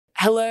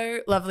Hello,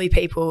 lovely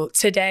people.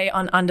 Today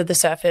on Under the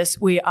Surface,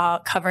 we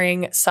are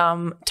covering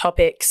some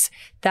topics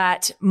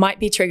that might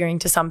be triggering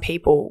to some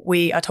people.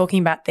 We are talking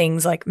about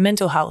things like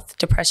mental health,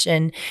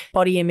 depression,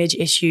 body image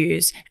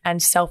issues,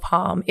 and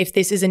self-harm. If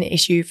this is an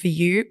issue for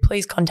you,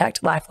 please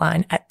contact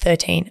Lifeline at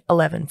 13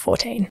 11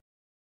 14.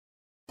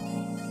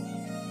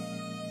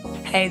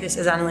 Hey, this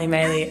is Annalie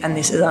Maley, and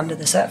this is Under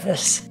the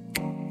Surface.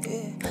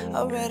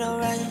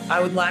 I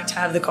would like to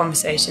have the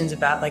conversations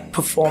about like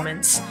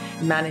performance,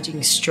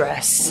 managing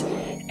stress,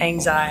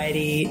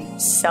 anxiety,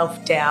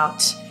 self-doubt,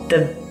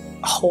 the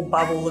whole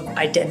bubble of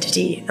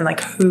identity and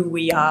like who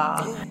we are.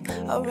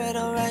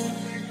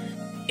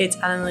 It's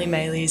Annalie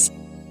Maley's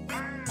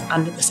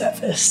Under the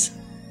Surface.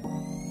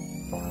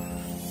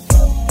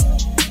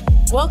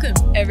 Welcome,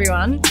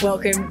 everyone.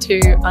 Welcome to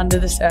Under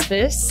the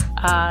Surface.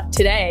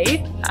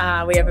 Today,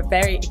 we have a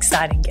very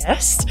exciting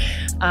guest.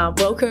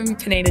 Welcome,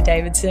 Penina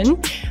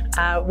Davidson.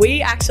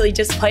 We actually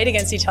just played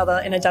against each other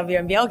in a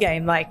WNBL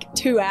game like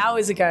 2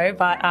 hours ago,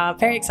 but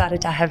very excited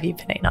to have you,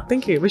 Penina.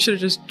 Thank you. We should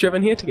have just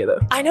driven here together.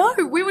 I know.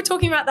 We were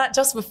talking about that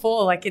just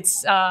before. Like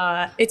it's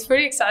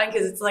pretty exciting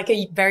because it's like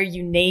a very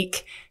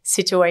unique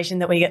situation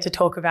that we get to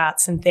talk about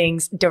some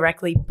things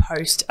directly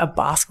post a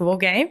basketball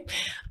game.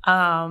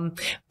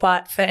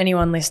 But for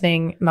anyone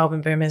listening,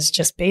 Melbourne Boomers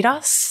just beat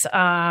us.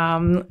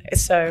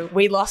 So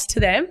we lost to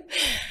them.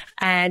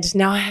 And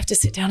now I have to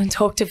sit down and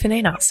talk to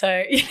Penina.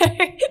 So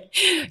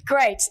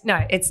great.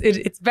 No,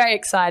 it's very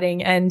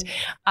exciting. And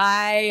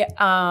I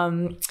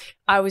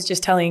was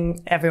just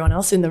telling everyone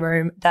else in the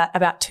room that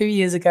about 2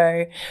 years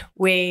ago,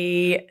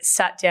 we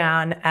sat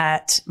down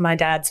at my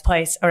dad's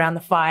place around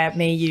the fire,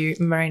 me, you,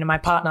 Marina, my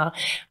partner,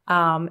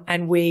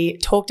 and we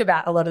talked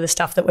about a lot of the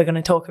stuff that we're going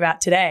to talk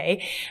about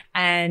today.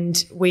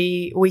 And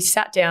we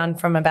sat down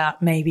from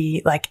about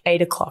maybe like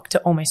 8 o'clock to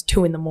almost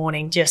 2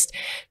 a.m, just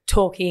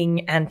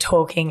talking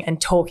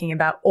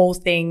about all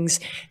things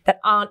that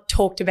aren't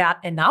talked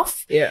about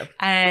enough. Yeah.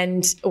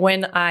 And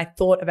when I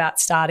thought about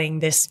starting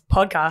this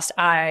podcast,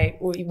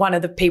 one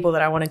of the people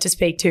that I wanted to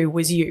speak to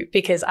was you,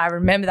 because I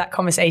remember that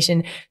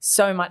conversation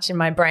so much in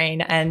my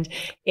brain, and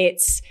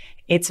it's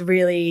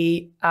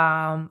really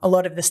a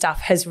lot of the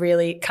stuff has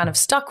really kind of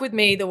stuck with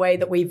me, the way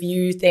that we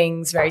view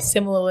things very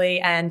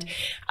similarly. And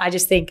I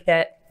just think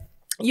that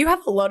you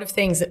have a lot of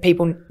things that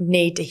people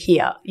need to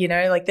hear,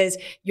 like there's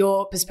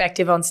your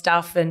perspective on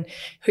stuff, and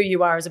who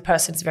you are as a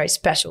person is very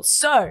special.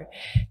 So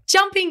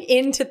jumping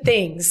into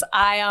things,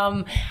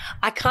 I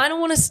kind of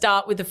want to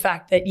start with the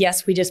fact that,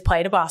 yes, we just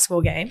played a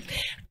basketball game.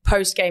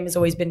 Post-game has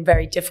always been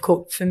very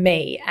difficult for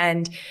me.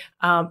 And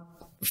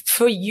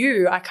for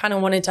you, I kind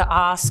of wanted to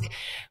ask,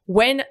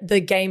 when the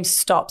game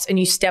stops and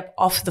you step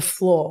off the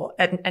floor,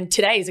 and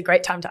today is a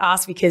great time to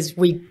ask because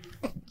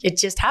it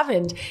just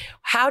happened.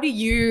 How do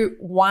you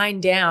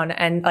wind down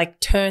and like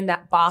turn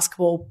that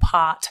basketball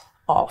part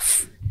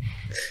off?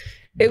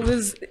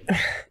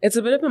 It's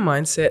a bit of a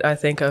mindset I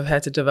think I've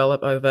had to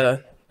develop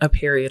over a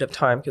period of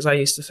time, because I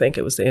used to think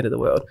it was the end of the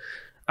world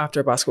after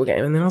a basketball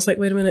game. And then I was like,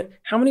 wait a minute,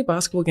 how many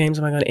basketball games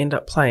am I going to end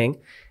up playing?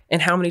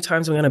 And how many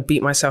times am I going to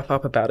beat myself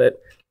up about it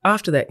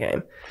after that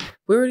game?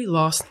 We already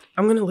lost.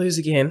 I'm going to lose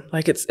again.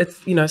 Like it's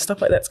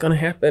stuff like that's going to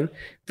happen.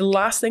 The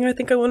last thing I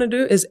think I want to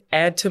do is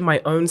add to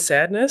my own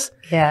sadness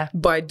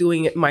by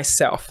doing it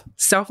myself.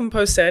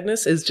 Self-imposed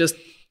sadness is just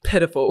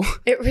pitiful.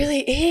 It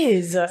really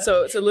is.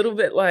 So it's a little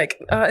bit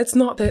like, it's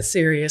not that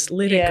serious.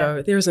 Let it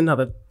go. There's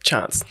another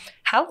chance.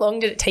 How long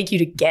did it take you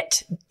to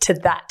get to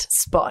that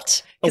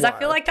spot? Because I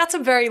feel like that's a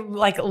very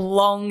like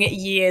long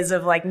years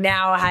of like,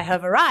 now I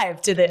have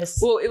arrived to this.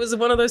 Well, it was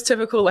one of those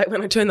typical, like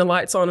when I turned the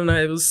lights on and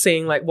I was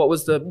seeing like what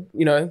was the,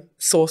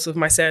 source of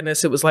my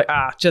sadness. It was like,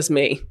 just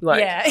me.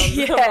 Like,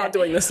 I'm not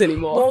doing this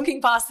anymore.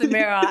 Walking past the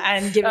mirror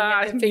and giving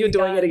it the finger you're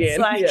doing guns. it again.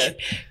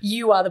 Like,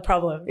 you are the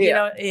problem.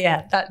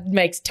 That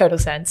makes total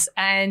sense.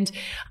 And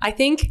I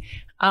think,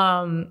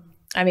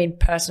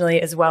 personally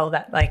as well,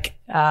 that like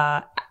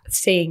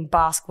seeing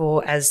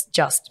basketball as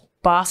just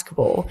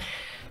basketball,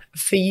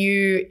 for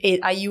you,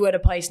 are you at a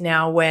place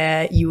now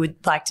where you would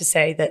like to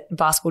say that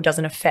basketball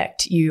doesn't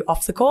affect you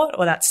off the court,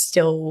 or that's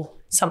still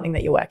something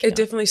that you're working on? It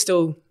definitely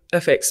still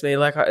affects me.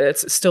 Like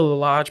it's still a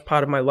large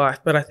part of my life,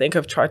 but I think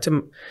I've tried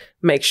to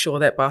make sure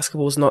that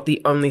basketball is not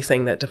the only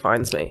thing that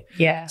defines me.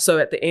 Yeah. So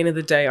at the end of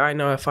the day, I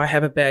know if I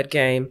have a bad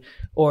game,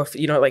 or if,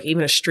 like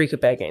even a streak of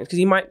bad games, because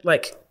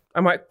I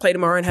might play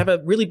tomorrow and have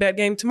a really bad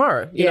game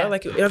tomorrow. You know,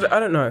 like I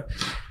don't know.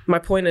 My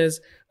point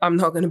is, I'm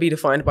not going to be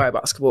defined by a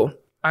basketball.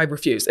 I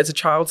refuse. It's a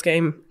child's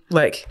game,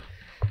 like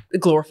a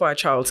glorified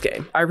child's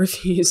game. I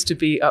refuse to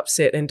be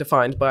upset and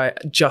defined by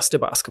just a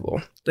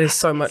basketball. There's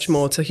so much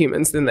more to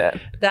humans than that.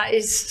 That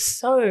is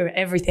so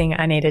everything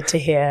I needed to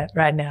hear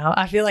right now.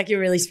 I feel like you're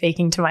really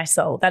speaking to my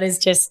soul. That is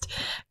just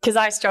because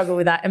I struggle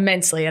with that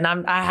immensely, and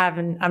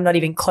I'm not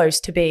even close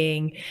to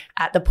being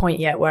at the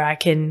point yet where I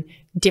can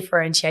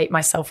differentiate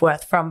my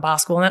self-worth from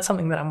basketball, and that's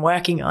something that I'm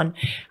working on,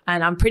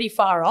 and I'm pretty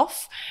far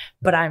off,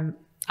 but I'm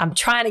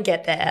trying to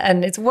get there,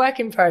 and it's work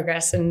in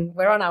progress, and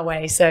we're on our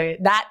way. So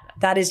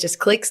that is just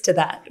clicks to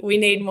that. We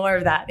need more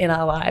of that in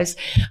our lives.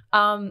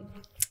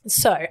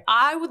 So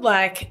I would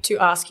like to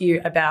ask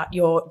you about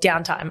your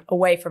downtime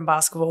away from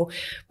basketball.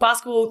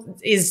 Basketball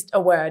is a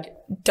word.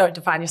 Don't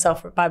define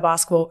yourself by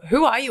basketball.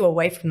 Who are you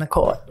away from the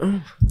court?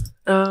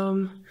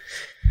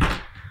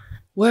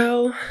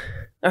 Well,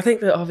 I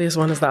think the obvious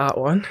one is the art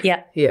one.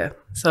 Yeah. Yeah.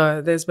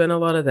 So there's been a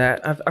lot of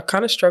that. I've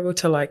kind of struggled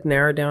to like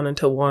narrow down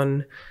into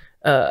one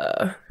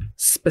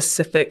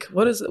specific,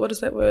 what is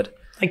that word?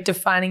 Like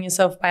defining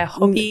yourself by a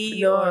hobby?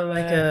 No, or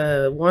like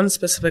a one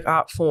specific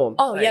art form.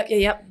 Oh, like,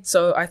 yep.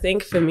 So I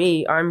think for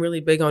me, I'm really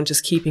big on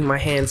just keeping my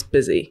hands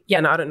busy. Yep.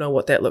 And I don't know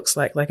what that looks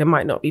like. Like it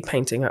might not be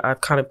painting. I've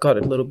kind of got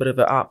a little bit of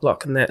an art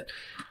block in that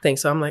thing.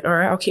 So I'm like, all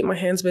right, I'll keep my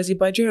hands busy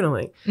by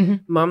journaling. Mm-hmm.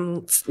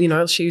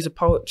 Mum, she's a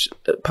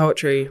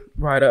poetry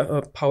writer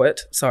or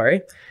poet,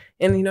 sorry.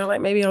 And,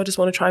 like maybe I'll just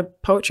want to try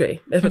poetry.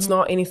 If it's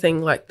not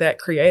anything like that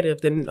creative,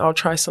 then I'll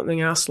try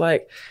something else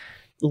like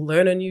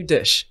learn a new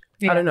dish.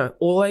 Yeah. I don't know.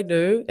 All I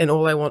do and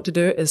all I want to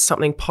do is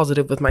something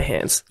positive with my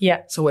hands.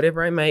 Yeah. So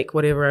whatever I make,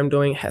 whatever I'm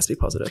doing, it has to be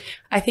positive.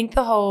 I think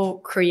the whole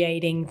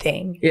creating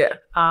thing. Yeah.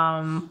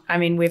 I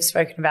mean, we've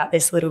spoken about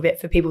this a little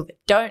bit. For people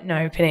that don't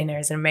know, Penina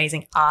is an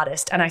amazing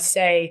artist. And I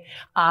say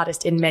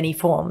artist in many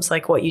forms,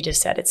 like what you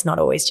just said. It's not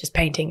always just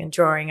painting and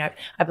drawing.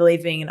 I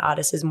believe being an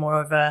artist is more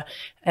of a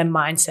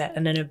mindset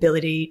and an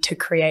ability to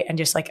create and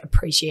just like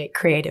appreciate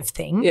creative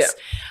things.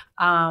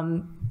 Yeah.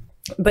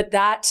 But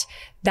that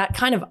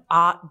kind of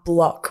art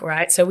block,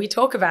 right? So we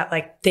talk about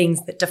like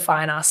things that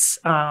define us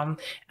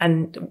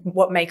and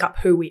what make up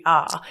who we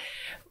are.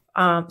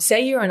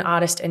 Say you're an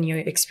artist and you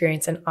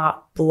experience an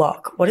art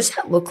block. What does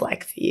that look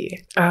like for you?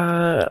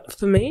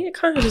 For me, it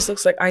kind of just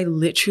looks like I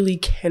literally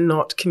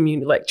cannot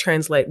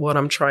translate what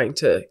I'm trying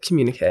to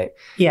communicate.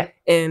 Yeah.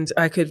 And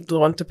I could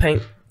want to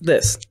paint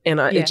this and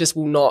it just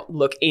will not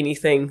look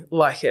anything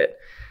like it.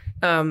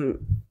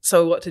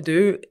 So what to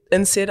do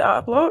in said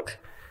art block?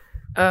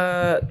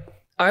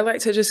 I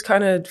like to just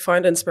kind of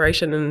find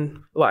inspiration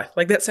in life.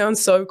 Like that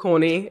sounds so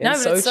corny and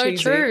so it's so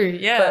cheesy. True.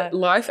 Yeah. But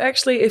life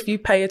actually, if you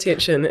pay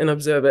attention and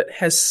observe it,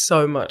 has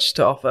so much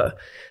to offer.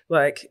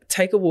 Like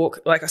take a walk.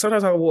 Like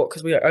sometimes I'll walk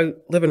because I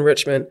live in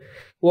Richmond,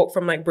 walk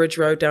from like Bridge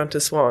Road down to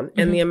Swan. Mm-hmm.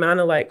 And the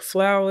amount of like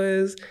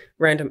flowers,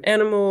 random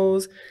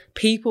animals,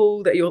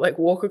 people that you'll like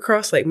walk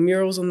across, like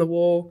murals on the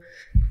wall.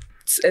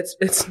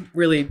 It's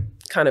really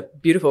kind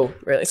of beautiful,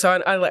 really.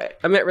 So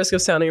I'm at risk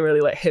of sounding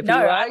really like hippie. No,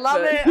 I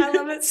love it. I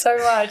love it so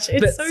much. It's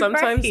but so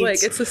sometimes great.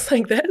 like it's just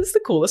like that is the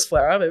coolest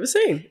flower I've ever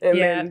seen, and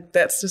then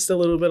that's just a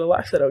little bit of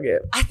life that I'll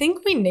get. I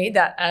think we need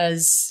that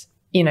as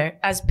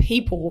as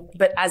people,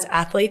 but as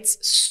athletes,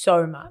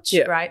 so much,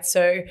 right?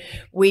 So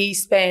we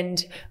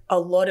spend a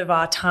lot of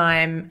our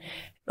time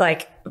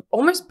like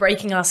almost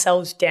breaking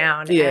ourselves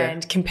down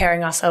and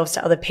comparing ourselves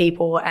to other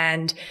people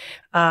and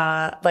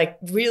like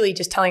really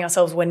just telling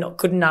ourselves we're not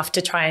good enough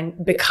to try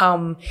and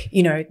become,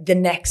 the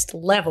next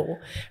level.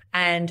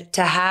 And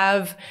to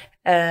have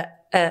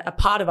a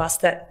part of us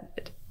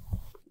that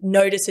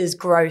notices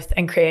growth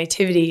and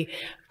creativity,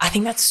 I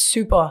think that's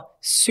super,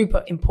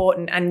 super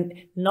important. And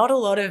not a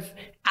lot of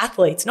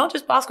athletes, not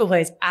just basketball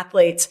players,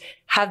 athletes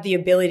have the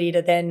ability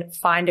to then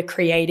find a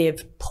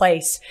creative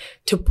place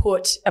to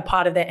put a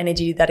part of their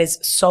energy that is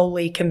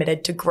solely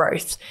committed to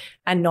growth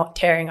and not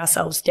tearing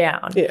ourselves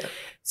down. Yeah.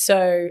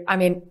 So, I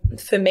mean,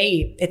 for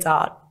me, it's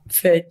art.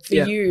 For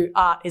you,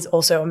 art is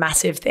also a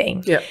massive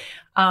thing. Yeah.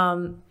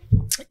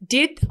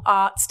 Did the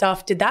art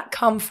stuff, did that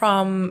come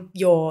from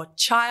your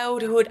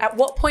childhood? At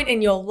what point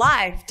in your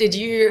life did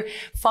you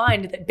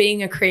find that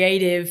being a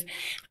creative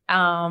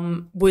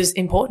was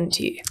important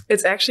to you?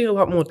 It's actually a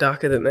lot more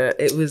darker than that.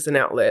 It was an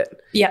outlet.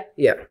 Yeah.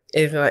 Yeah.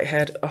 It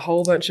had a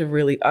whole bunch of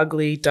really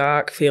ugly,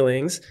 dark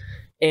feelings.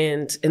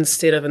 And and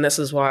this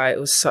is why it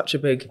was such a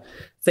big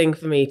thing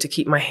for me to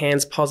keep my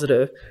hands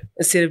positive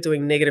instead of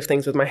doing negative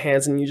things with my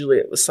hands. And usually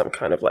it was some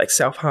kind of like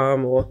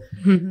self-harm or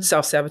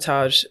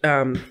self-sabotage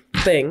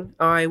thing.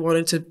 I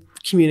wanted to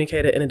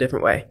communicate it in a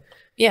different way.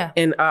 Yeah.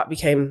 And art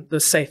became the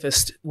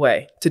safest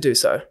way to do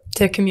so.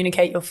 To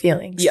communicate your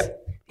feelings. Yep.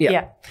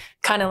 Yeah.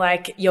 Kind of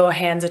like your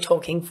hands are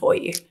talking for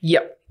you.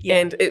 Yep. Yeah.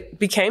 And it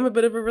became a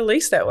bit of a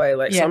release that way.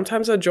 Like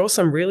sometimes I'd draw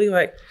some really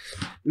like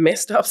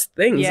messed up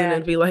things and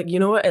it'd be like, you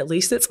know what, at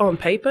least it's on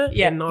paper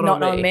and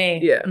not on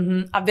me. Yeah.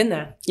 Mm-hmm. I've been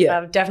there. Yeah.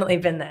 I've definitely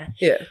been there.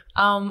 Yeah.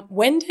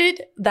 When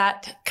did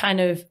that kind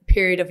of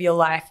period of your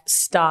life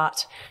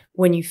start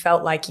when you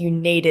felt like you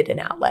needed an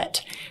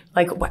outlet?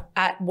 Like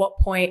at what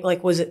point,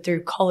 like was it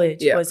through college?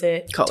 Yeah. Was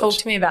it? College. Talk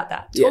to me about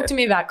that. Talk to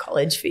me about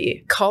college for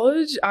you.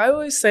 College, I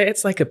always say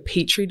it's like a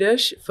petri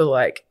dish for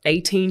like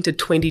 18 to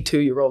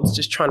 22-year-olds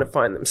just trying to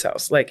find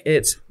themselves. Like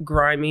it's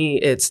grimy,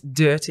 it's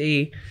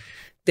dirty.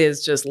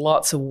 There's just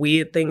lots of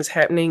weird things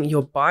happening.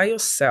 You're by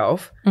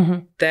yourself.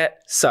 Mm-hmm. That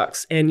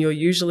sucks. And you're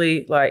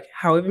usually like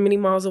however many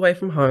miles away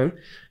from home.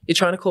 You're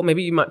trying to call,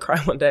 maybe you might cry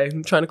one day.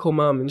 I'm trying to call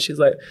mom and she's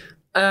like,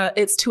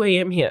 It's 2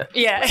 a.m. here.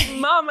 Yeah.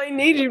 Mom, I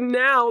need you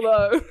now,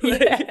 though.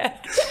 Yeah.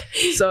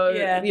 So,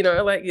 Yeah. you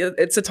know, like,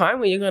 it's a time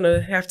where you're going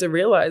to have to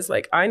realize,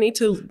 like, I need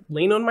to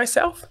lean on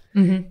myself.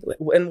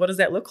 Mm-hmm. And what does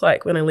that look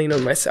like when I lean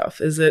on myself?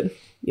 Is it,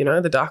 you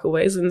know, the darker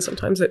ways? And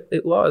sometimes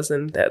it was.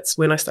 And that's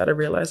when I started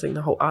realizing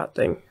the whole art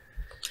thing.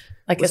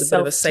 Like was a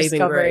bit of a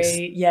saving grace.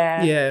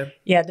 Yeah.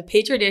 The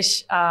Petri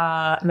dish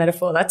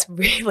metaphor, that's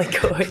really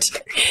good.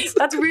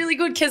 That's really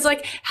good because,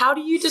 like, how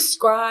do you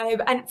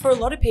describe, and for a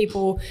lot of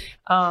people,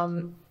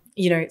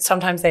 you know,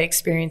 sometimes they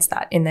experience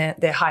that in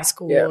their high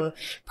school or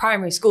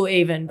primary school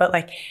even, but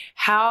like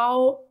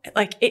how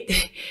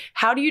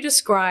do you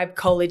describe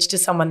college to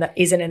someone that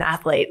isn't an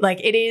athlete?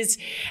 Like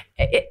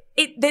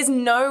there's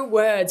no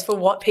words for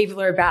what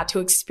people are about to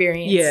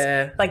experience.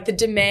 Yeah. Like the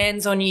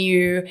demands on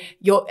you,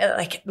 you're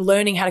like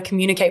learning how to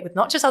communicate with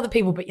not just other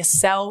people, but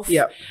yourself.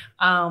 Yeah.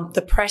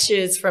 The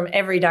pressures from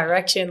every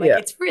direction. Like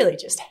it's really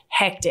just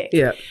hectic.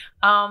 Yeah.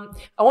 I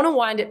want to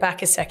wind it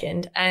back a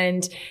second.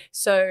 And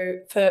so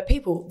for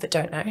people that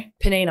don't know,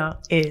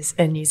 Penina is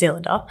a New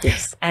Zealander.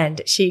 Yes.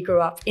 And she grew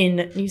up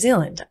in New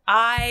Zealand.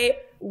 I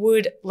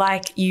would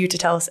like you to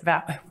tell us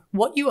about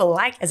what you were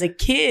like as a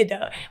kid.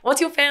 What's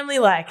your family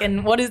like?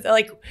 And what is,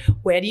 like,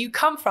 where do you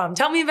come from?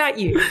 Tell me about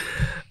you.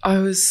 I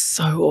was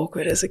so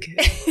awkward as a kid.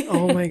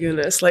 Oh my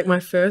goodness. Like my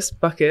first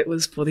bucket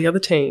was for the other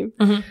team.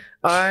 Mm-hmm.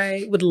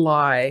 I would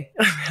lie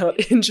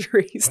about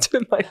injuries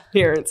to my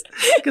parents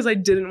because I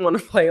didn't want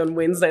to play on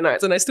Wednesday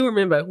nights. And I still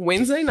remember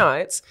Wednesday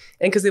nights,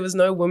 and because there was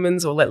no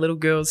women's or like little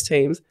girls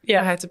teams,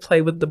 I had to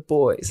play with the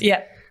boys.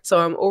 Yeah. So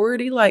I'm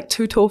already like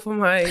too tall for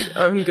my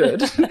own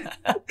good.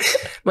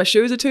 My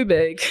shoes are too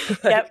big.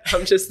 Like,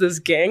 I'm just this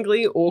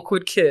gangly,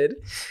 awkward kid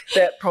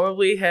that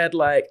probably had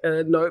like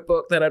a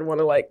notebook that I'd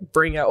want to like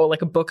bring out, or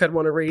like a book I'd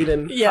want to read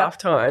in half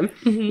time.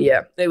 Mm-hmm.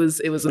 Yeah, it was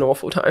an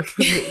awful time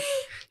for me.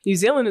 New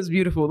Zealand is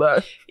beautiful though.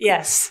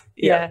 Yes.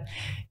 Yeah.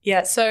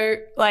 So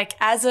like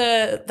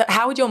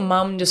how would your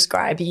mum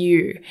describe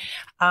you?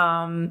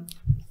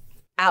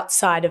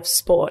 Outside of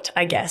sport,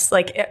 I guess,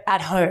 like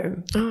at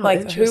home,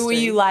 like who were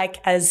you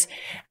like as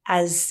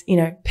you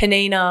know,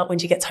 Penina when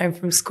she gets home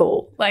from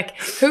school? Like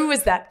who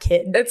was that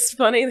kid? It's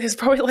funny. There's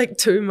probably like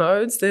two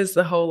modes. There's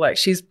the whole like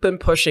she's been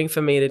pushing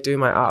for me to do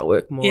my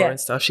artwork more and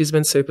stuff. She's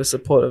been super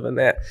supportive in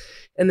that.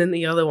 And then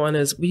the other one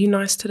is, were you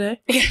nice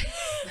today?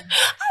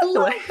 I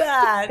love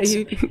that.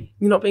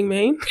 You're not being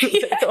mean?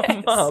 Yes.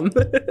 Oh, Mom.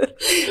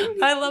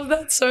 I love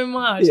that so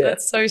much. Yeah.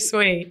 That's so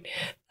sweet.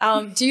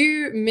 Do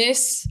you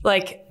miss,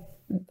 like,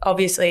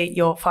 obviously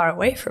you're far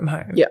away from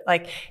home. Yeah.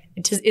 Like,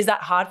 is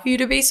that hard for you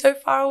to be so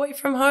far away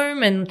from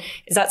home? And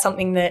is that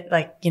something that,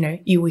 like, you know,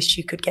 you wish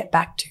you could get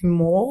back to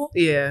more?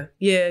 Yeah,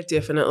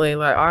 definitely.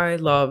 Like, I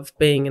love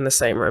being in the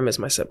same room as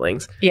my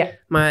siblings. Yeah.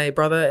 My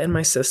brother and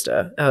my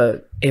sister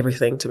are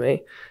everything to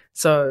me.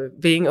 So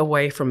being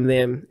away from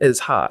them is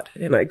hard.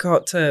 And I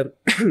got to,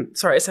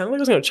 sorry, it sounded like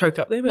I was going to choke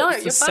up there, but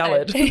it's the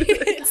salad.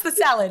 It's the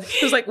salad.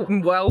 It was like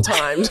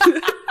well-timed.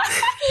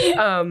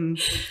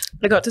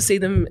 I got to see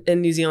them in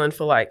New Zealand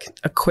for like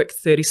a quick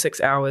 36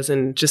 hours,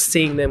 and just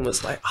seeing them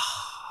was like,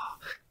 oh,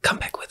 come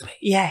back with me.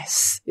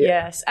 Yes,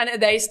 yes. And are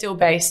they still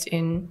based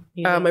in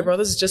New Zealand? My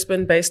brother's just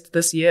been based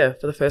this year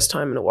for the first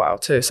time in a while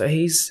too. So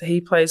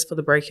he plays for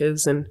the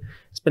Breakers and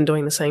has been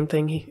doing the same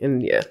thing.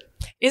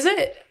 Is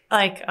it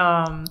like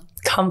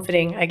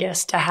comforting, I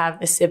guess, to have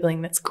a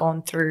sibling that's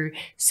gone through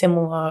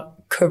similar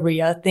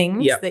career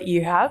things that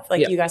you have?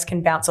 Like you guys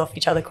can bounce off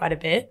each other quite a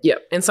bit. Yeah.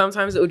 And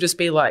sometimes it would just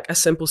be like a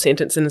simple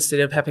sentence, and instead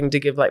of having to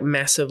give like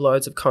massive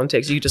loads of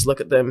context, you just look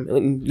at them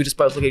and you just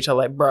both look at each other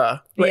like, bruh.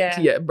 Like,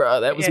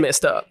 bruh, that was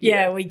messed up.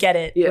 Yeah, we get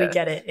it. We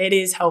get it. It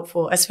is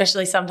helpful,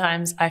 especially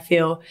sometimes I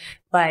feel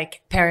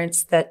like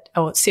parents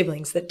or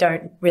siblings that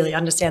don't really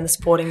understand the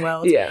sporting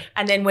world. Yeah.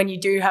 And then when you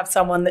do have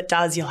someone that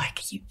does, you're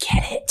like, you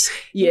get it.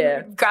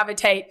 Yeah. You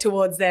gravitate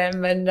towards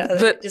them, and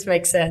it just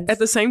makes sense. At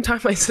the same time,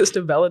 my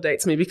sister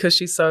validates me because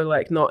she's so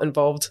like not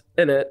involved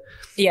in it.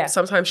 Yeah.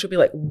 Sometimes she'll be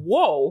like,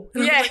 whoa.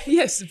 And I'm like,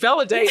 yes,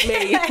 validate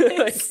me.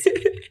 Yes.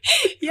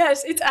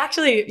 Yes, it's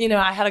actually, you know,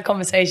 I had a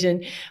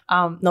conversation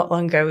not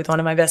long ago with one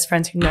of my best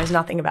friends who knows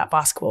nothing about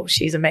basketball.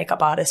 She's a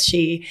makeup artist.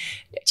 She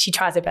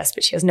tries her best,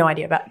 but she has no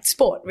idea about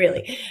sport,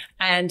 really.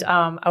 And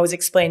I was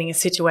explaining a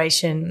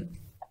situation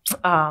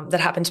that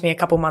happened to me a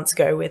couple months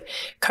ago with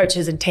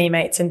coaches and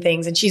teammates and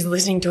things, and she's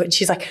listening to it and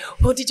she's like,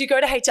 well, did you go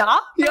to HR?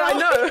 Yeah, I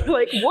know.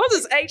 Like, what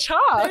is HR?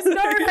 There's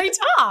no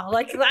HR.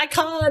 Like, I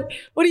can't.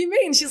 What do you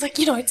mean? She's like,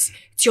 you know, it's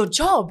your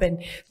job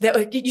and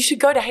that you should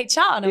go to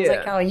HR. And I was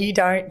like, oh, you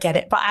don't get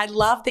it. But I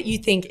love that you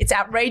think it's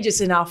outrageous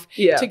enough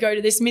to go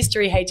to this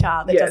mystery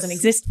HR that doesn't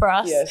exist for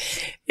us.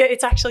 Yes. Yeah,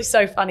 it's actually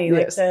so funny.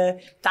 Like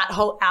that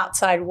whole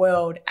outside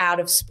world out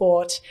of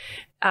sport.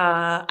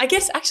 I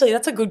guess actually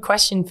that's a good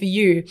question for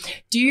you.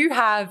 Do you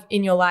have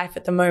in your life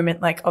at the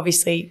moment, like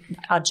obviously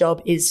our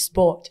job is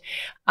sport,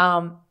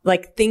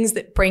 like things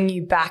that bring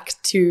you back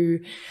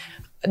to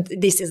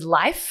this is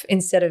life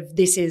instead of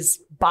this is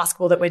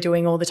basketball that we're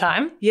doing all the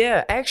time?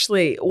 Yeah,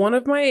 actually one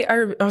of my,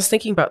 I was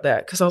thinking about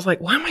that because I was like,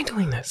 why am I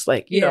doing this?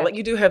 Like, you know, like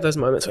you do have those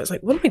moments where it's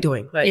like, what am I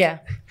doing? Like,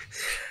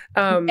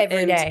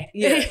 Every day.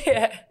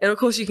 Yeah. And of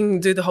course you can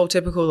do the whole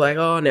typical like,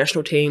 oh,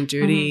 national team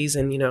duties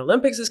and,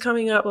 Olympics is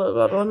coming up, blah,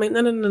 blah, blah. I mean,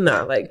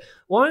 no. Like,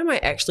 why am I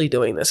actually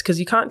doing this? Because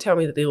you can't tell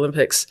me that the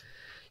Olympics,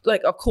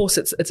 like, of course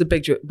it's a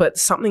big deal, but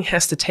something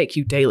has to take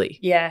you daily.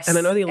 Yes. And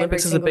I know the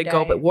Olympics is a big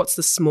goal, but what's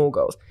the small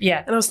goals?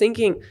 Yeah. And I was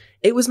thinking,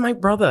 it was my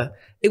brother.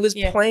 It was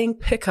playing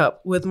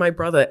pickup with my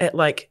brother at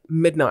like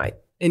midnight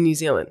in New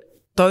Zealand.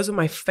 Those are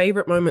my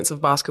favorite moments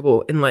of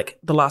basketball in like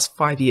the last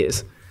 5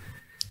 years.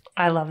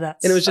 I love that.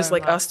 And it was just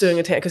like us doing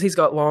a because he's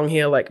got long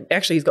hair, like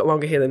actually he's got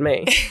longer hair than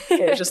me. And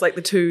it's just like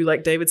the two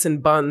like Davidson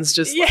buns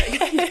just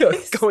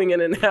like going in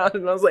and out.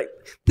 And I was like,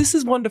 this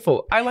is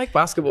wonderful. I like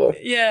basketball.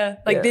 Yeah.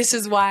 Like this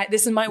is my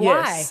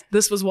why.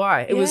 This was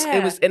why. It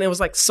was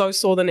like so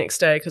sore the next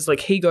day because like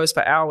he goes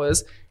for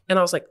hours. And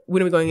I was like,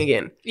 when are we going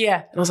again? Yeah.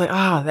 And I was like,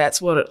 that's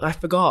what I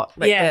forgot.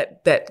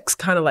 Like that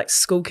kind of like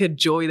school kid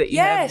joy that you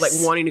have, like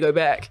wanting to go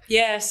back.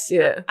 Yes.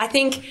 Yeah. I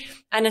think,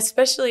 and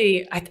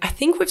especially, I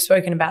think we've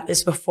spoken about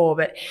this before,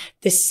 but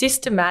the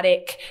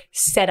systematic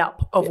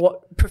setup of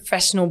what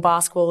professional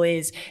basketball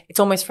is, it's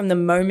almost from the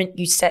moment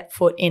you set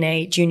foot in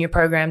a junior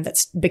program that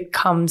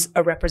becomes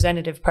a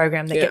representative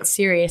program that gets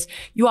serious,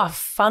 you are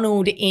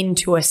funneled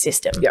into a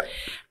system. Yeah.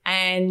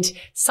 And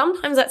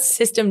sometimes that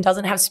system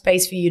doesn't have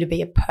space for you to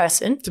be a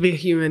person. To be a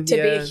human. To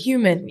be a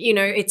human.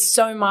 It's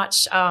so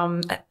much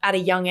at a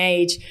young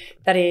age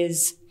that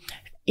is,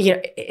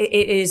 it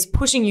is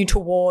pushing you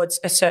towards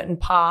a certain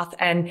path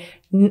and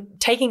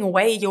taking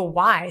away your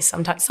why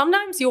sometimes.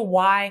 Sometimes your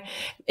why,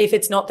 if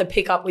it's not the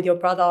pickup with your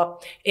brother,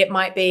 it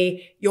might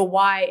be your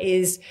why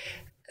is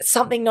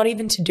something not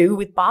even to do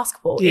with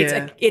basketball.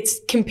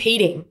 It's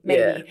competing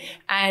maybe.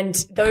 And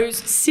those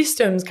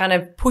systems kind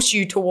of push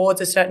you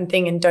towards a certain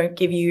thing and don't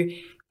give you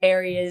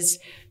areas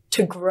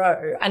to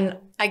grow. And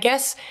I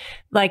guess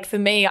like for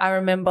me, I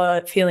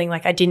remember feeling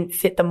like I didn't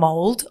fit the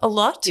mold a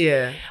lot.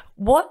 Yeah.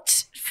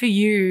 What for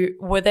you,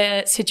 were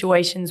there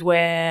situations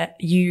where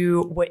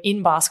you were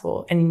in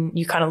basketball and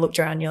you kind of looked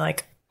around and you're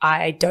like,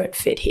 I don't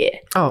fit here?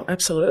 Oh,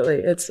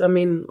 absolutely.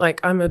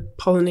 I'm a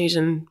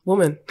Polynesian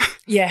woman.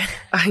 Yeah.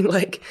 I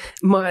like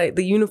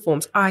the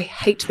uniforms. I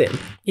hate them.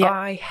 Yeah.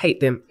 I hate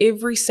them.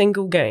 Every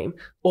single game,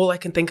 all I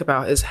can think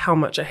about is how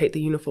much I hate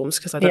the uniforms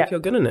because I don't feel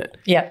good in it.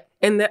 Yeah.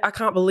 And I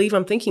can't believe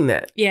I'm thinking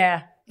that.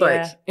 Yeah.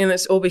 And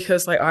it's all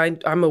because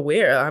I'm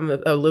aware I'm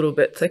a little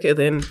bit thicker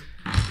than,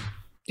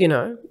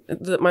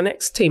 my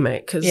next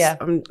teammate because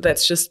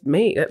that's just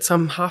me.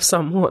 I'm half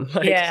someone.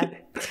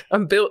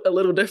 I'm built a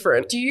little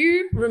different. Do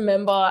you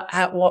remember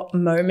at what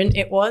moment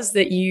it was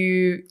that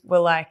you were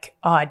like,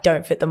 oh, I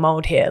don't fit the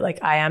mold here.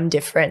 Like I am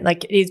different.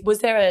 Like was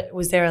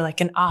there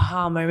like an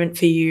aha moment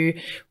for you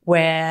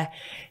where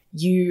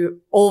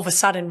you all of a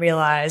sudden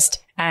realized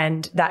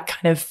and that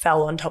kind of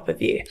fell on top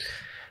of you?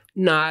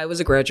 No, it was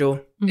a gradual.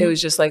 Mm-hmm. It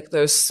was just like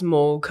those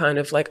small kind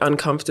of like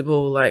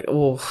uncomfortable, like,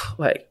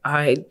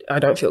 I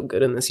don't feel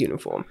good in this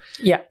uniform.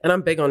 Yeah. And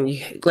I'm big on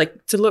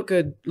like to look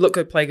good,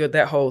 play good,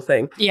 that whole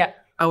thing. Yeah.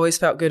 I always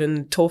felt good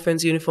in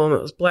Torfin's uniform.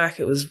 It was black.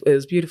 It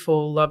was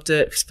beautiful. Loved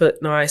it.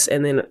 Fit nice.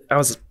 And then I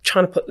was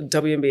trying to put the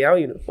WNBL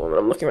uniform and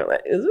I'm looking around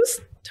like, is this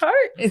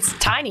tight? It's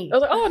tiny. I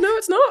was like, oh, no,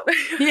 it's not.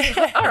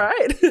 Yeah. All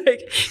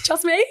right.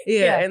 Trust me.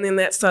 Yeah. And then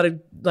that started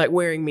like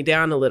wearing me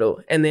down a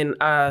little. And then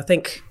I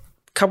think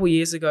couple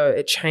years ago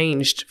it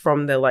changed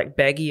from the like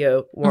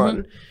baggier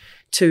one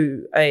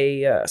to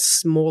a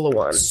smaller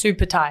one,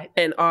 super tight,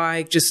 and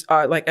I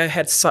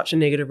had such a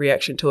negative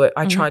reaction to it.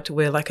 I tried to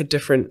wear like a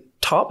different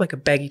top, like a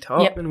baggy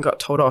top, and got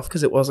told off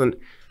because it wasn't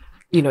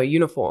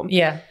uniform.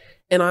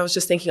 And I was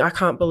just thinking, I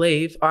can't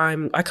believe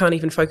I can't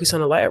even focus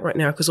on a layup right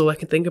now because all I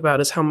can think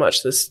about is how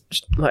much this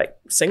like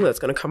singlet's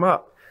going to come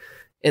up.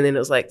 And then it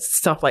was like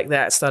stuff like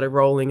that started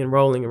rolling and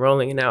rolling and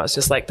rolling. And now it's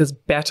just like this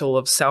battle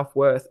of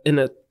self-worth in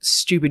a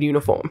stupid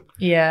uniform.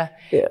 Yeah.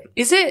 Yeah.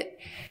 Is it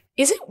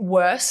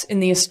worse in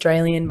the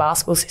Australian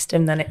basketball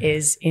system than it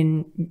is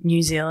in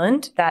New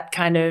Zealand? That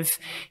kind of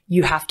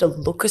you have to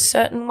look a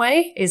certain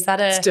way? Is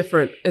that It's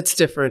different. It's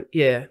different.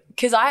 Yeah.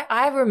 Because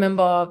I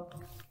remember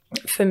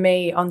for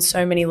me on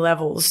so many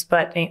levels,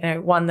 but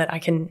one that I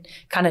can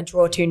kind of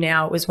draw to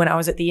now was when I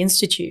was at the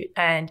Institute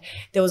and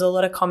there was a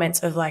lot of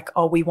comments of like,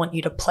 oh, we want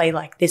you to play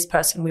like this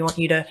person. We want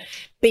you to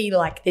be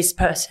like this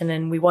person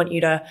and we want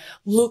you to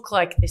look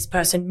like this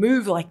person,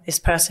 move like this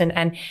person.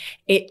 And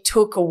it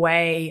took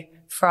away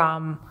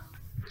from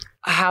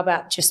how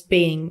about just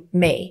being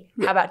me?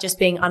 Yeah. How about just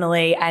being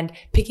Annalie and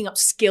picking up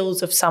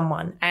skills of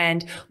someone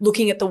and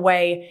looking at the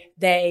way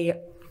they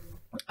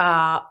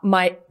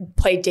might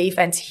play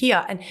defense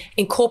here and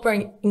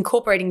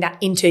incorporating that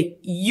into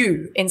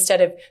you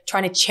instead of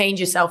trying to change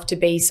yourself to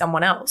be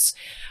someone else.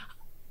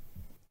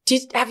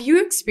 Have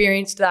you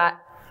experienced that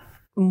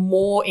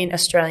more in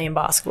Australian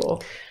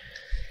basketball?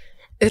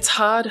 It's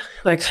hard.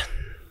 Like,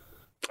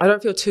 I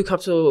don't feel too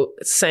comfortable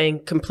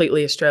saying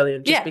completely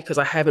Australian just because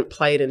I haven't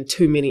played in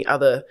too many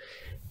other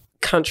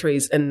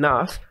countries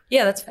enough.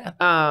 Yeah, that's fair.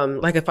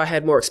 Like if I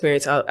had more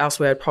experience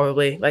elsewhere, I'd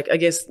probably, like, I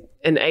guess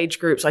in age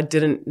groups, I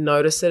didn't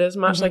notice it as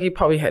much. Like you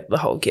probably had the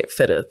whole get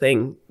fitter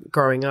thing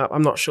growing up.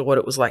 I'm not sure what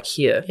it was like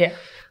here. Yeah.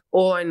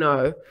 all I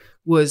know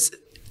was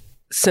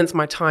since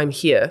my time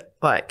here,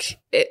 like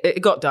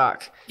it got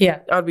dark. Yeah.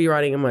 I'd be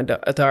writing in my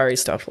diary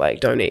stuff like,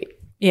 don't eat.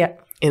 Yeah.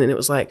 And then it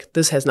was like,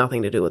 this has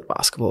nothing to do with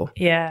basketball.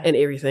 Yeah. And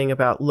everything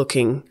about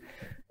looking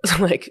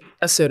like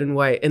a certain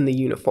way in the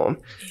uniform.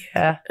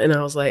 Yeah. And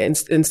I was like,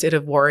 instead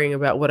of worrying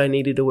about what I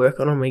needed to work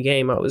on my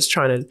game, I was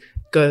trying to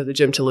go to the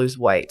gym to lose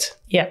weight.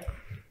 Yeah.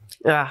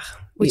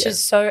 Which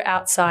is so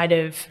outside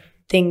of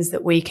things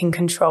that we can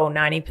control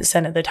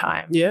 90% of the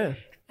time. Yeah.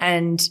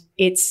 And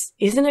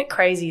isn't it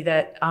crazy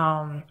that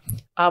our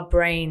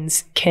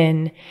brains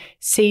can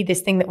see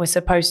this thing that we're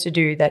supposed to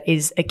do that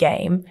is a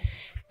game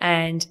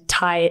and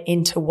tie it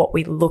into what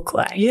we look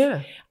like.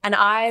 Yeah. And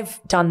I've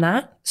done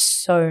that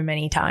so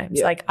many times.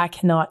 Yeah. Like I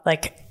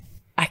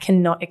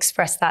cannot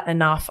express that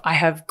enough. I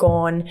have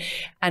gone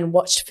and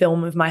watched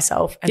film of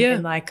myself and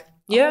been like,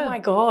 oh my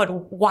God,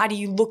 why do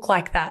you look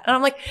like that? And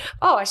I'm like,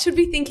 oh, I should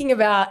be thinking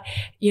about,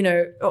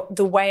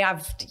 the way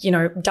I've,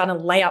 done a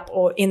layup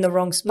or in the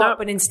wrong spot.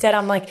 But instead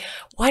I'm like,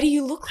 why do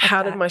you look like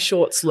How that? did my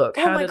shorts look?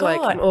 Oh my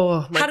God.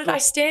 How did I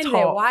stand top.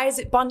 there? Why is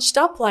it bunched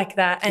up like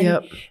that?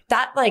 And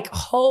that like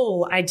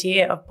whole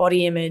idea of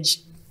body image,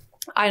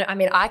 I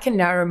mean, I can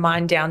narrow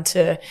mine down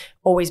to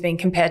always being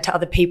compared to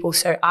other people.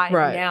 So I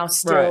now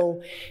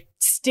still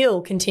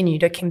continue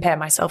to compare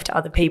myself to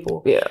other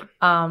people. Yeah.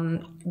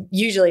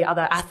 Usually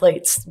other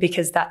athletes,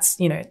 because that's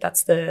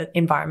the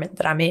environment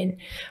that I'm in.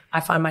 I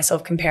find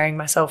myself comparing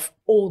myself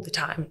all the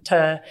time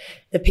to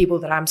the people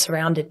that I'm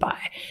surrounded by.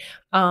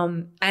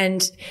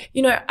 It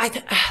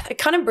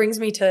kind of brings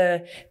me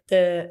to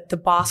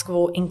the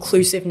basketball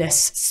inclusiveness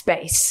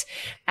space.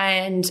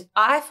 And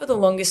I, for the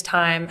longest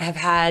time, have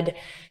had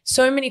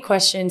so many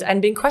questions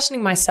and been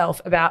questioning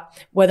myself about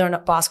whether or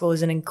not basketball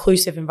is an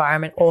inclusive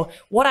environment or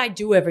what I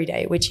do every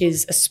day, which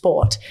is a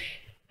sport.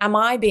 Am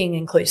I being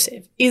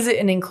inclusive? Is it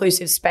an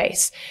inclusive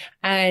space?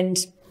 And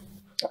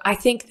I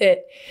think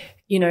that,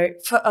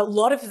 for a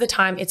lot of the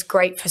time, it's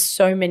great for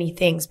so many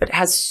things, but it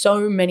has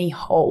so many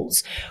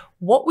holes.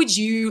 What would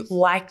you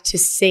like to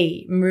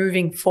see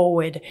moving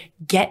forward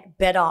get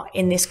better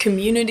in this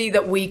community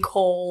that we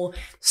call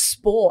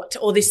sport,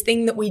 or this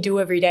thing that we do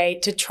every day,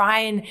 to try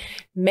and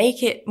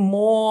make it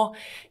more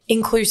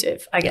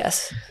inclusive, I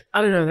guess?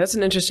 I don't know. That's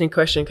an interesting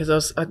question,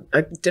 because I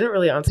didn't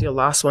really answer your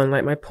last one.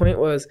 Like, my point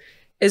was,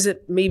 is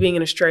it me being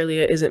in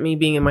Australia? Is it me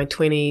being in my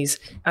 20s?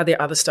 Are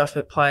there other stuff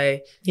at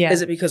play? Yeah.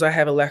 Is it because I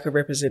have a lack of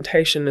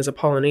representation as a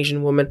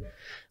Polynesian woman?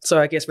 So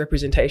I guess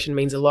representation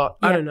means a lot.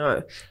 Yeah. I don't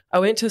know. I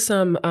went to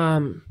some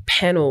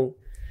panel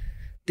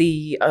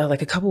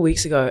like a couple of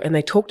weeks ago, and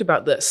they talked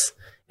about this,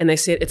 and they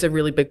said it's a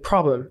really big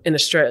problem in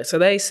Australia. So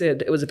they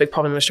said it was a big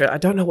problem in Australia. I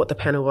don't know what the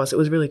panel was. It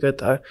was really good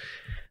though.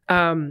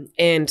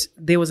 And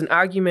there was an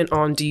argument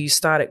on, do you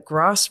start at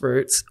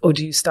grassroots or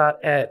do you start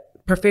at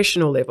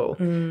professional level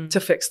to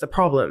fix the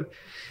problem?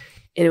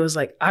 And it was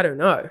like, I don't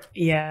know.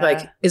 Yeah.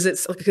 Like, is it,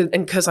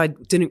 and because I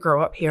didn't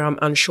grow up here, I'm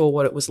unsure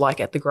what it was like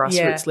at the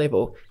grassroots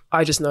level.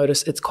 I just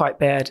noticed it's quite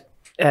bad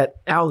at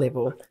our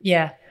level.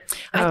 Yeah.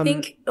 I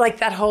think like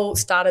that whole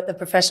start at the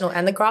professional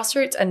and the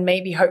grassroots, and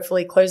maybe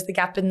hopefully close the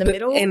gap in the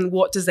middle. And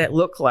what does that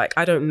look like?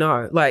 I don't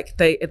know. Like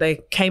they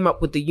came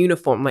up with the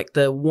uniform, like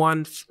the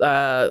one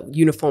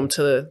uniform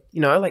to,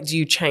 like, do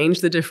you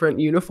change the different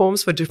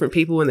uniforms for different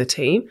people in the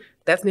team?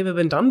 That's never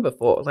been done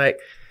before. Like,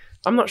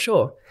 I'm not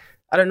sure.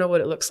 I don't know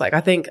what it looks like.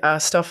 I think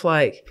stuff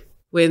like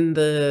when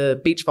the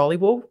beach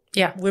volleyball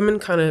women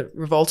kind of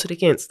revolted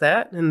against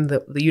that and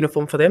the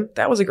uniform for them,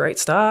 that was a great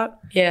start.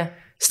 Yeah.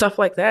 Stuff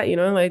like that,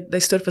 like they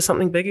stood for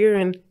something bigger,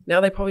 and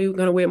now they're probably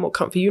going to wear more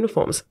comfy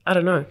uniforms. I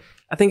don't know.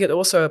 I think it's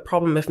also a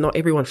problem if not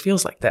everyone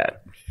feels like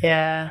that.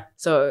 Yeah.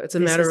 So it's a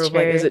matter of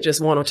like, is it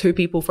just one or two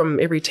people from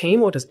every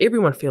team, or does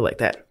everyone feel like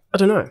that? I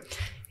don't know.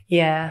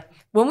 Yeah.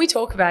 When we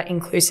talk about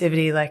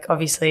inclusivity, like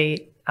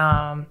obviously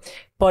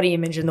body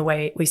image and the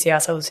way we see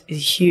ourselves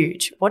is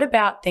huge. What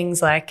about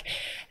things like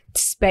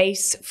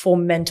space for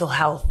mental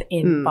health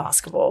in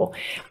basketball?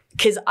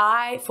 Because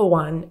I, for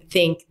one,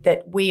 think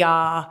that we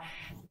are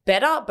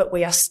better, but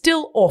we are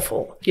still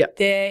awful. Yeah.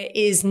 There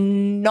is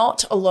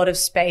not a lot of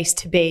space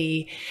to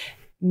be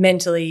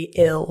mentally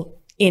ill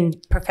in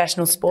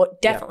professional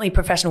sport, definitely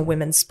professional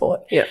women's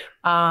sport. Yeah.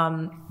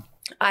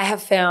 I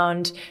have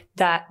found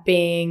that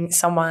being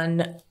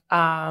someone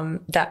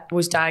that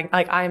was I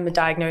am a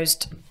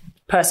diagnosed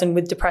person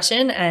with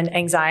depression and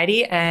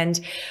anxiety, and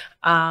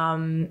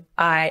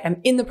I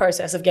am in the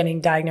process of getting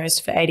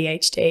diagnosed for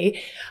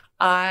ADHD.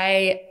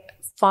 I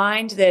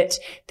find that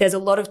there's a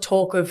lot of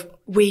talk of,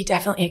 we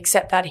definitely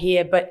accept that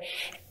here, but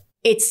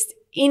it's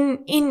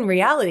in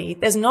reality,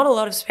 there's not a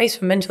lot of space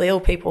for mentally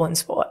ill people in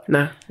sport.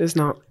 No, there's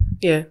not.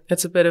 Yeah,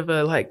 it's a bit of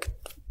a, like,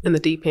 in the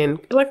deep end,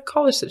 like a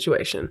college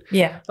situation.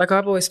 Yeah. Like,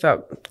 I've always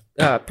felt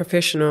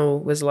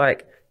professional was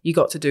like, you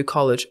got to do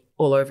college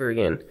all over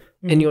again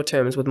in your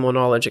terms with more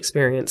knowledge,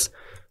 experience,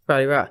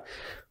 right.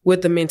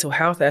 With the mental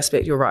health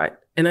aspect, you're right.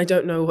 And I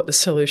don't know what the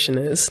solution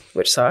is,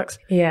 which sucks.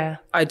 Yeah.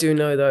 I do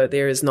know, though,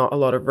 there is not a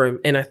lot of room.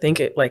 And I think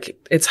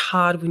it's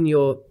hard when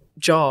your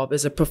job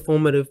is a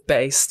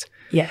performative-based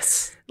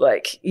Yes.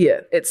 Like,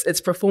 yeah,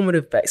 it's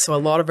performative based. So a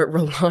lot of it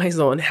relies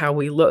on how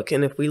we look.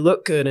 And if we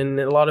look good, and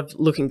a lot of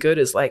looking good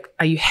is like,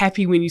 are you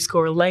happy when you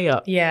score a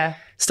layup? Yeah.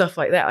 Stuff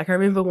like that. Like I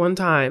remember one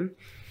time,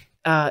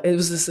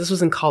 this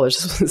was in college.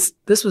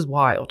 This was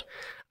wild.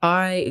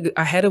 I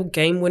had a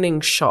game-winning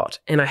shot,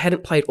 and I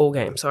hadn't played all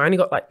game. So I only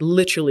got like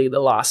literally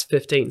the last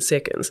 15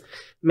 seconds.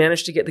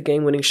 Managed to get the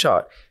game-winning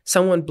shot.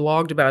 Someone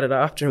blogged about it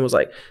after and was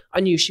like,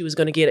 I knew she was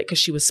going to get it because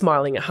she was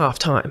smiling at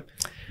halftime.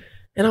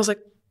 And I was like,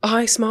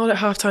 I smiled at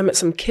halftime at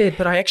some kid,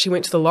 but I actually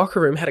went to the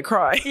locker room, had a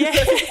cry. Yeah.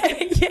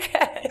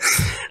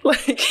 Yes.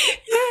 Like,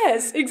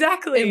 yes,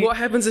 exactly. and what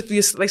happens if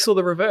they saw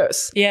the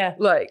reverse? Yeah.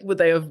 Like, would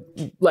they have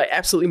like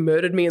absolutely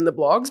murdered me in the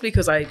blogs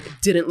because I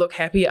didn't look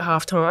happy at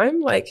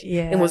halftime? Like,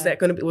 Yeah. and was I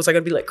going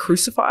to be like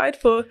crucified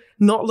for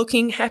not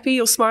looking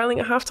happy or smiling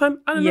at halftime?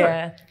 I don't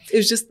know. It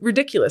was just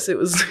ridiculous. It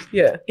was,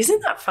 yeah.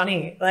 Isn't that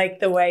funny? Like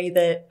the way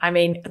that, I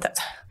mean,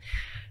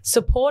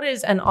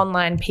 supporters and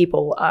online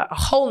people are a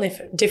whole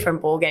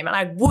different ballgame. And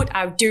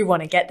I do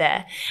want to get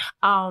there.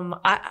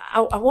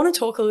 I want to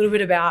talk a little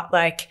bit about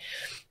like,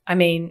 I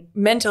mean,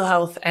 mental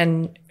health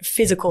and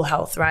physical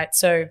health, right?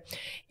 So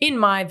in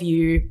my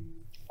view,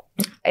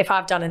 if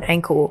I've done an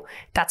ankle,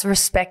 that's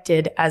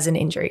respected as an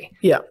injury.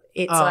 Yeah.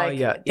 It's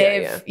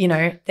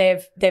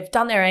they've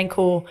done their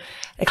ankle,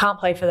 they can't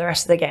play for the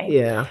rest of the game.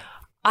 Yeah.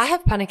 I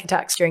have panic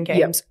attacks during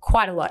games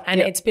quite a lot, and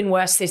it's been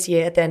worse this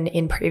year than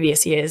in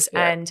previous years.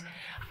 Yep. And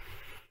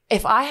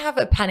if I have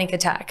a panic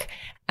attack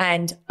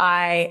and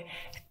I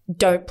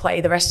don't play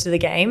the rest of the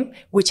game,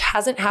 which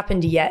hasn't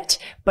happened yet,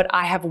 but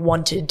I have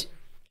wanted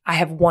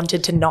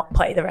to not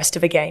play the rest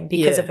of a game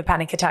because of the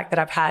panic attack that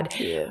I've had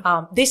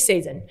this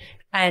season.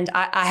 And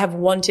I have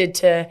wanted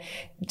to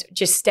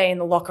just stay in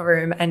the locker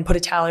room and put a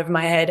towel over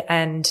my head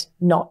and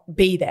not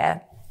be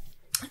there.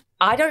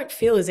 I don't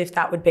feel as if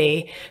that would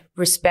be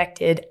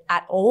respected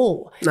at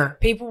all. No.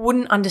 People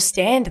wouldn't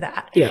understand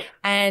that. Yeah.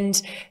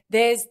 And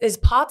there's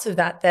parts of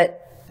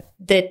that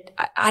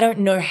I don't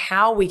know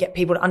how we get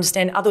people to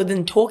understand other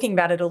than talking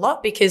about it a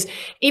lot, because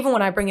even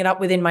when I bring it up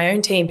within my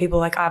own team, people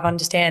are like, I've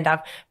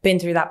been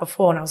through that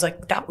before. And I was like,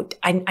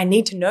 I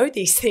need to know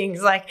these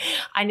things. Like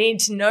I need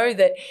to know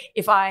that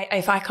if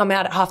I come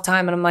out at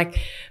halftime and I'm like,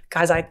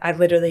 guys, I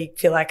literally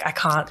feel like I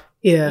can't,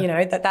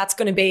 that's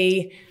going to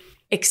be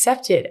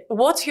accepted.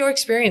 What's your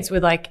experience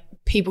with like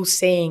people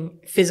seeing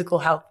physical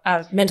health,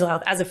 mental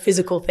health as a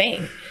physical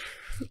thing?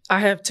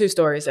 I have two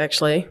stories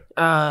actually.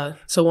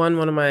 So one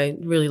of my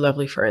really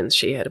lovely friends,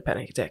 she had a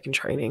panic attack in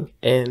training,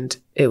 and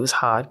it was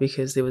hard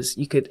because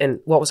and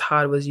what was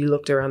hard was you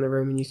looked around the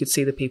room and you could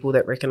see the people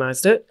that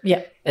recognized it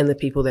and the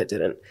people that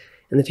didn't.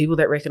 And the people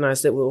that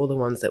recognized it were all the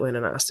ones that went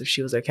and asked if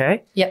she was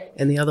okay. Yeah.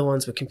 And the other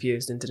ones were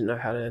confused and didn't know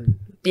how to,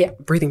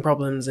 breathing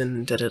problems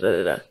and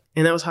da-da-da-da-da.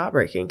 And that was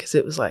heartbreaking because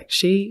it was like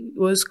she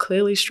was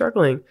clearly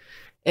struggling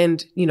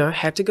and,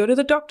 had to go to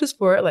the doctors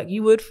for it like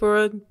you would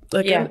for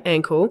an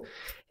ankle.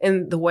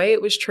 And the way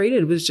it was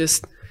treated was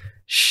just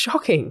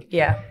shocking.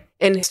 Yeah.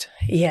 And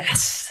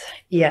yes.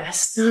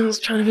 And I was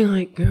trying to be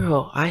like,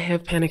 girl, I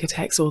have panic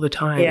attacks all the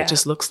time. Yeah. It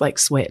just looks like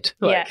sweat.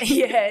 Like,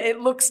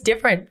 it looks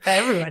different for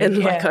everybody. And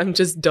like I'm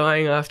just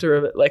dying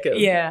after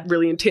a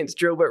really intense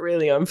drill, but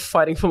really I'm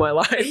fighting for my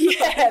life.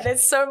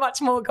 There's so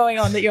much more going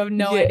on that you have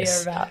no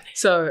idea about.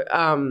 So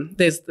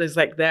there's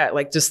like that.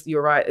 Like just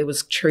you're right. It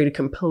was treated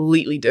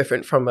completely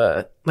different from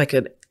an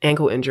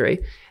ankle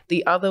injury.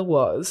 The other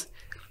was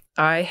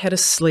I had a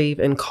sleeve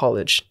in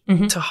college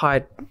to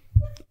hide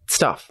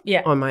stuff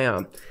on my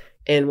arm.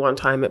 And one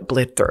time it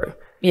bled through.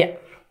 Yeah.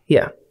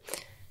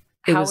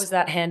 How was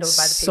that handled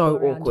by the people so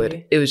around awkward.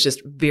 you? It was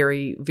just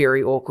very,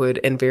 very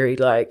awkward and very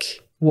like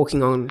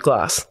walking on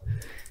glass.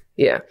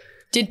 Yeah.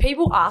 Did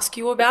people ask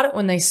you about it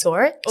when they saw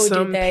it? Or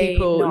some did they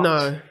people,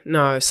 not?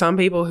 No. Some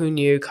people who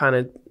knew kind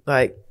of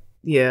like,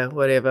 yeah,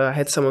 whatever. I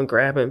had someone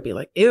grab it and be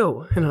like,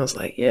 ew. And I was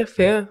like, yeah,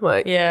 fair.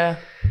 Like, yeah.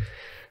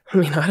 I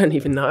mean, I don't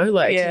even know.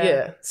 Like,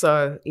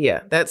 So,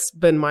 that's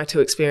been my two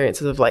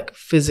experiences of like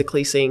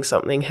physically seeing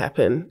something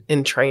happen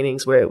in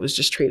trainings where it was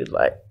just treated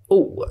like,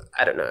 oh,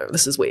 I don't know,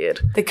 this is weird.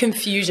 The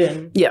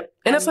confusion. Yeah.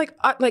 And it's like,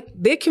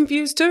 they're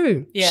confused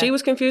too. Yeah. She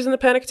was confused in the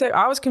panic attack.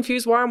 I was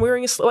confused why I'm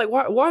wearing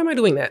why am I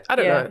doing that? I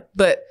don't know.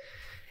 But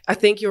I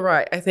think you're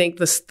right. I think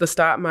the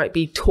start might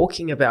be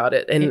talking about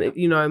it and,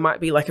 it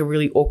might be like a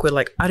really awkward,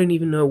 like, I don't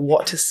even know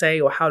what to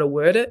say or how to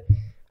word it.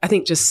 I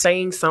think just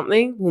saying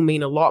something will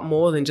mean a lot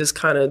more than just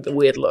kind of the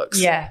weird looks.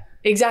 Yeah,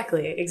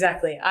 exactly.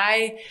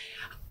 I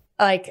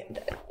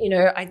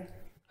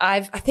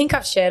think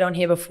I've shared on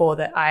here before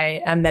that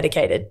I am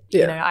medicated.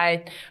 Yeah.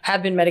 I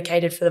have been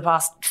medicated for the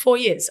past 4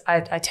 years.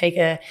 I take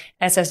a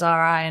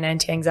SSRI, an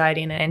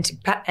anti-anxiety and an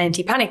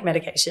anti-panic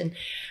medication.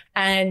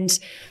 And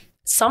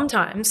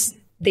sometimes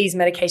these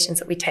medications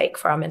that we take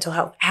for our mental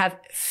health have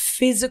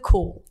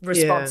physical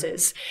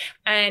responses.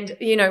 Yeah. And,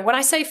 when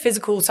I say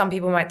physical, some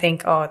people might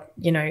think,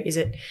 is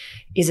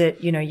it,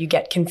 you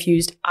get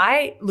confused.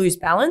 I lose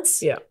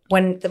balance. Yeah.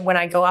 When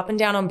I go up and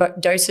down on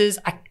doses,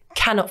 I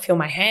cannot feel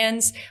my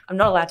hands. I'm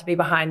not allowed to be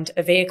behind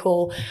a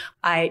vehicle.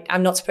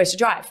 I'm not supposed to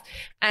drive.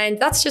 And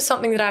that's just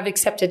something that I've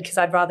accepted because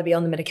I'd rather be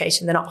on the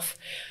medication than off.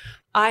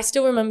 I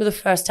still remember the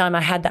first time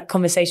I had that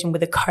conversation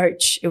with a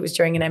coach. It was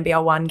during an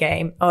NBL1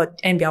 game or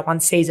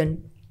NBL1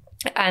 season.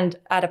 And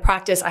at a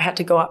practice, I had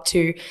to go up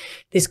to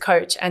this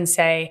coach and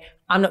say,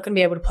 I'm not going to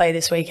be able to play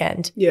this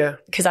weekend. Yeah.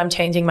 Because I'm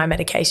changing my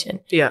medication.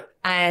 Yeah.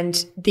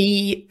 And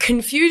the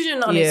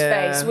confusion on his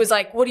face was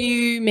like, what do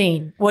you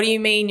mean? What do you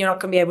mean you're not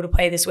going to be able to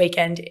play this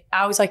weekend?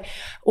 I was like,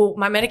 well,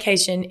 my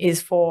medication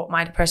is for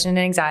my depression and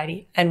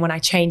anxiety. And when I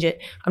change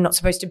it, I'm not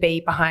supposed to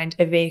be behind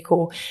a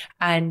vehicle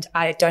and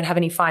I don't have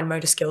any fine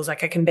motor skills.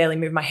 Like I can barely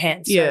move my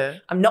hands. So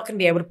I'm not going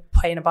to be able to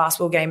play in a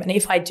basketball game. And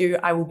if I do,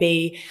 I will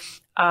be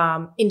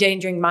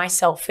endangering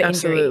myself for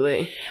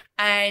injury.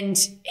 And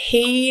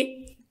he,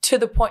 to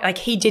the point, like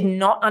he did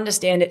not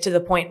understand it to the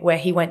point where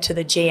he went to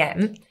the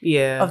GM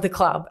of the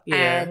club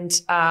and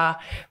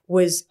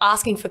was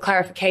asking for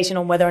clarification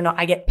on whether or not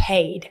I get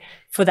paid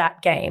for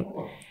that game.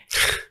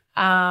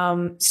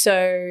 An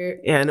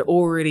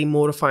already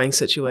mortifying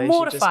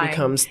situation just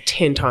becomes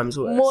 10 times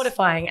worse.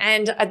 Mortifying.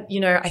 And,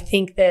 I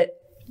think that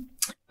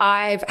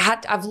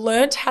I've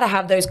learned how to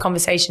have those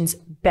conversations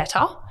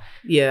better.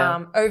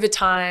 Yeah. Over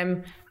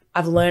time,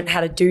 I've learned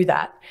how to do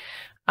that.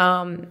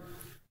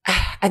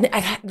 And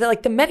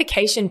like the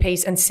medication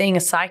piece and seeing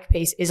a psych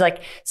piece is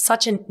like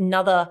such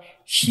another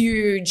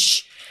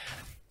huge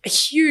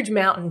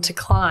mountain to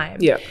climb.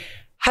 Yeah.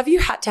 Have you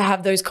had to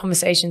have those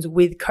conversations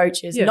with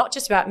coaches, not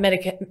just about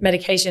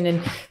medication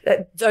and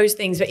those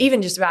things, but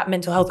even just about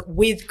mental health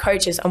with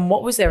coaches? And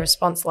what was their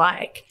response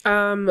like?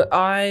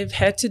 I've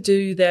had to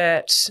do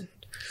that.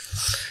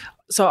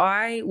 So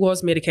I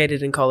was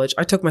medicated in college.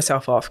 I took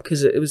myself off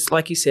because it was,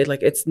 like you said,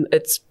 like it's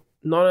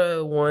not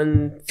a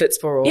one fits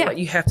for all. Like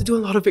you have to do a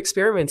lot of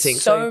experimenting.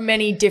 So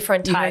many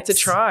different types. You had to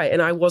try.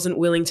 And I wasn't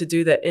willing to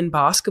do that in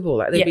basketball.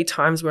 Like there'd be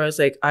times where I was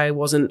like, I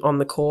wasn't on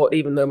the court,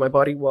 even though my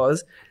body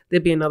was.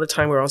 There'd be another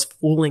time where I was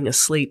falling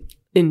asleep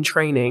in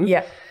training.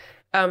 Yeah.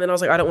 And I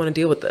was like, I don't want to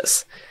deal with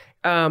this.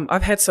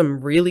 I've had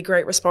some really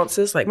great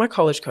responses. Like my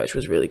college coach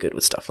was really good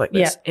with stuff like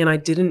this. And I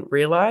didn't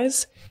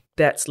realize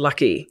that's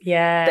lucky.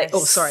 Yeah.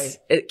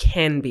 It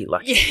can be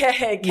lucky.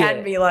 Yeah, it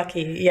can be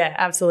lucky. Yeah,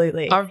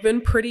 absolutely. I've been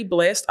pretty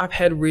blessed. I've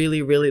had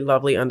really, really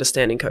lovely,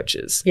 understanding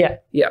coaches. Yeah.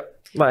 Yeah.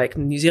 Like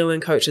New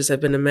Zealand coaches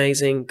have been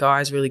amazing.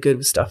 Guys really good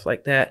with stuff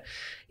like that.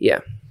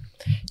 Yeah.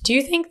 Do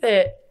you think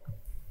that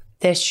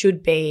there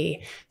should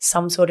be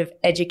some sort of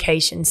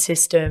education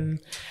system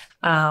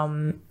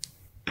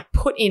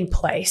put in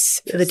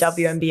place for the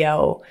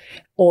WNBL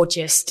or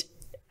just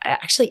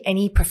actually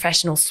any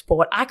professional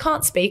sport? I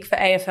can't speak for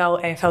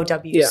AFL,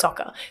 AFLW,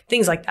 soccer,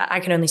 things like that. I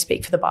can only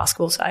speak for the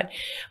basketball side,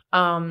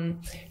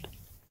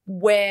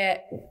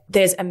 where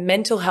there's a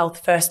mental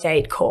health first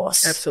aid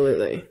course.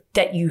 Absolutely.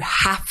 That you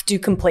have to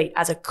complete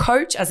as a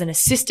coach, as an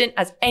assistant,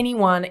 as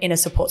anyone in a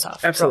support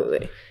staff.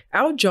 Absolutely.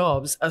 Our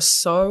jobs are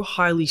so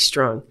highly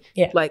strung.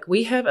 Yeah. Like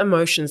we have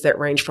emotions that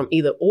range from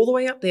either all the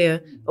way up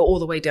there or all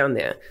the way down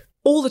there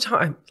all the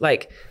time.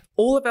 Like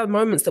all of our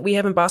moments that we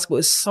have in basketball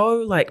is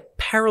so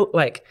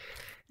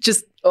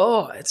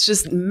it's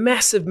just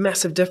massive,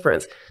 massive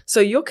difference. So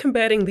you're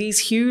combating these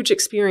huge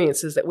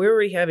experiences that we're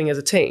already having as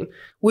a team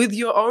with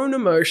your own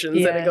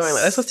emotions that are going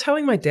like this. I was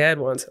telling my dad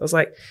once, I was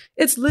like,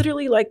 it's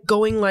literally like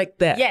going like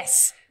that.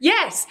 Yes.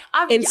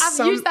 I've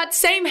used that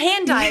same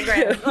hand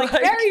diagram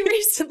very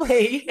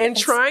recently. And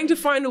trying to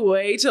find a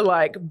way to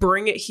like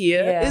bring it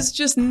here is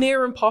just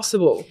near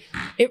impossible.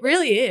 It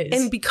really is.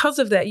 And because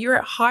of that, you're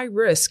at high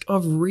risk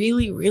of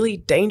really, really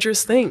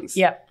dangerous things.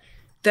 Yep.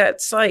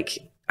 That's like,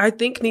 I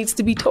think needs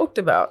to be talked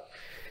about.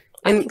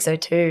 I think so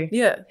too.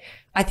 Yeah.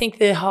 I think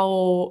the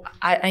whole,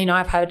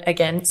 I've had,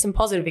 again, some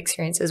positive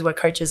experiences where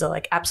coaches are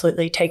like,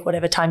 absolutely take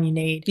whatever time you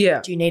need.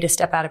 Yeah. Do you need to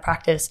step out of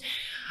practice?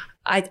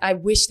 I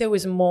wish there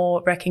was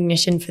more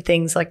recognition for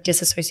things like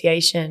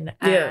disassociation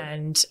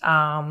and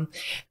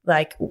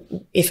like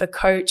if a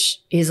coach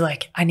is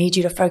like, I need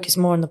you to focus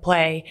more on the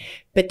play,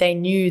 but they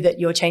knew that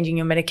you're changing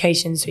your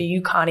medication so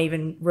you can't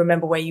even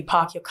remember where you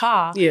park your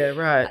car. Yeah,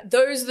 right.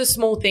 Those are the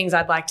small things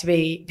I'd like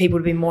people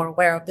to be more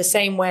aware of. The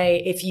same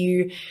way if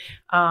you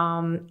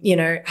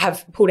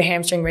have pulled a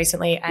hamstring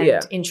recently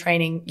and in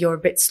training you're a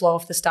bit slow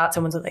off the start,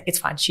 someone's like, it's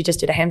fine, she just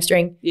did a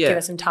hamstring, give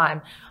her some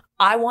time.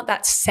 I want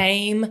that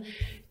same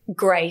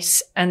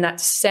grace and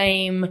that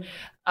same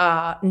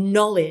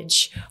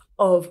knowledge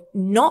of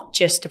not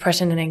just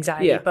depression and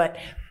anxiety, but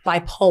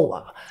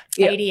bipolar,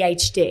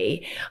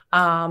 ADHD,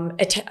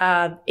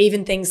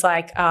 even things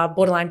like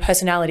borderline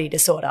personality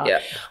disorder. Yeah.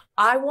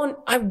 I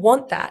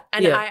want that.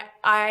 And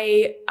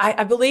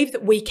I believe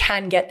that we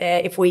can get there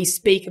if we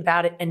speak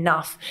about it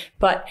enough,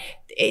 but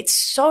it's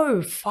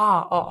so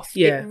far off.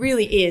 Yeah. It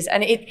really is.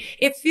 And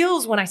it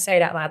feels, when I say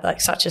it out loud, like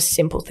such a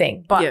simple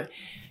thing, but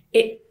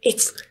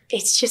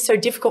it's just so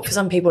difficult for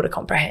some people to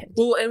comprehend.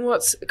 Well, and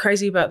what's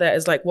crazy about that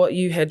is like what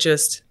you had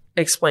just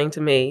explained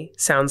to me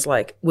sounds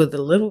like with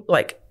a little,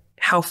 like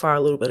how far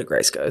a little bit of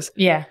grace goes.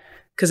 Yeah.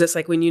 Because it's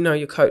like when you know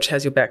your coach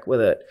has your back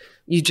with it,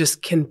 you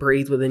just can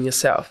breathe within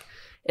yourself.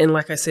 And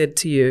like I said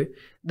to you,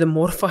 the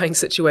mortifying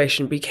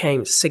situation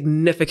became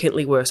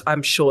significantly worse.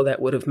 I'm sure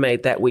that would have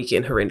made that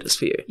weekend horrendous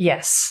for you.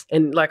 Yes.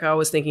 And like I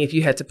was thinking, if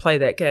you had to play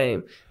that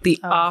game, the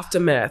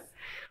aftermath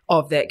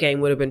of that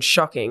game would have been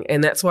shocking.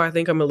 And that's why I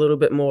think I'm a little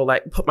bit more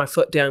like put my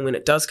foot down when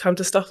it does come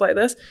to stuff like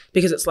this,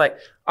 because it's like,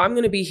 I'm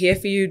going to be here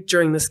for you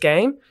during this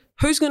game.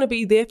 Who's going to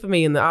be there for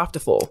me in the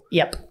afterfall?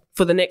 Yep.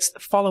 For the next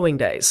following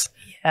days?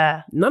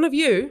 Yeah. None of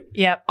you.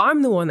 Yep.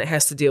 I'm the one that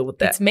has to deal with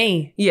that. It's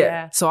me.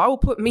 Yeah. So I will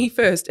put me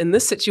first in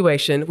this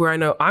situation where I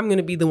know I'm going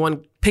to be the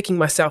one picking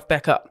myself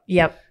back up.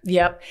 Yep.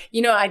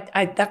 You know,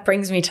 I that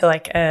brings me to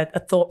like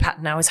a thought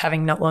pattern I was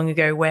having not long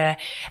ago where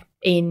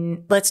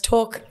let's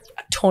talk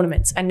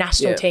tournaments and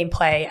national team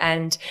play.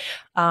 And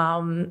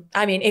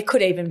I mean, it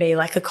could even be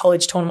like a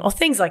college tournament or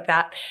things like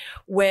that,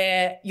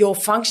 where you're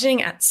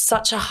functioning at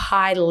such a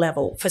high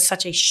level for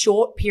such a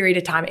short period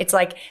of time. It's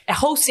like a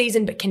whole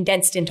season, but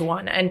condensed into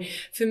one. And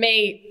for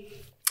me,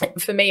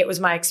 it was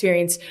my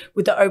experience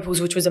with the Opals,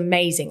 which was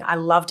amazing. I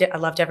loved it. I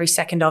loved every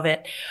second of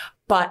it.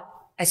 But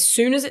as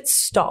soon as it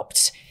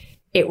stopped,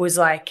 it was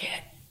like,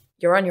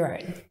 you're on your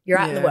own. You're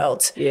out in the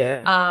world.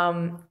 Yeah.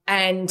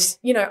 And,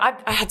 you know,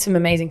 I had some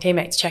amazing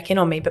teammates check in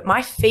on me, but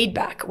my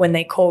feedback when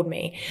they called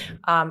me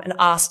and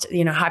asked,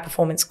 you know, High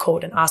Performance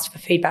called and asked for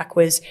feedback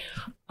was,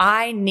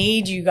 I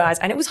need you guys,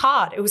 and it was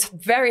hard. It was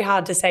very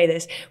hard to say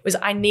this, was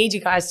I need you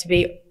guys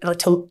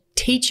to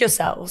teach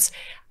yourselves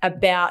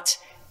about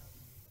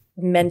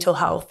mental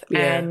health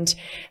and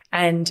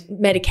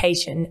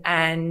medication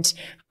and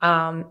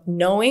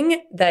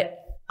knowing that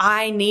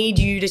I need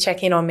you to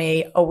check in on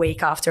me a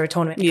week after a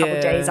tournament, a couple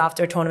of days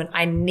after a tournament.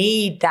 I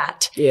need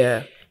that.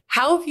 Yeah.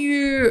 How have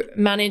you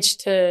managed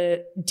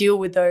to deal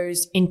with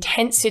those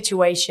intense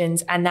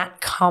situations and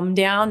that calm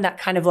down, that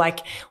kind of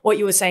like what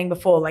you were saying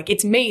before, like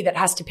it's me that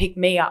has to pick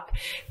me up?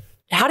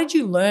 How did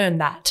you learn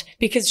that?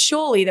 Because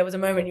surely there was a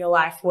moment in your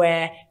life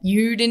where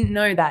you didn't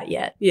know that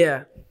yet.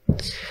 Yeah.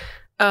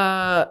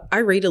 I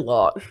read a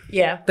lot.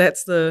 Yeah.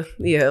 That's like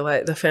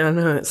the fan.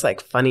 It's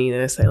like funny, you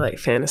know, say like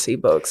fantasy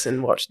books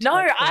and watch. No,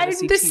 like, I'm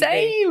the TV.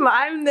 same.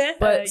 I'm there.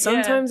 But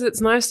sometimes it's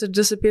nice to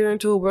disappear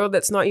into a world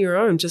that's not your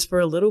own just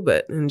for a little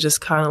bit and just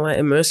kind of like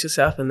immerse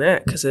yourself in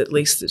that, because at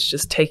least it's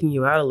just taking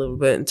you out a little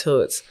bit until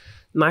it's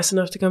nice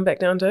enough to come back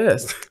down to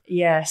earth.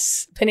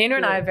 Yes. Penina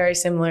and I are very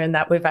similar in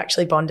that we've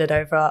actually bonded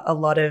over a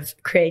lot of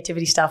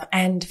creativity stuff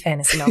and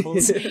fantasy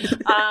novels.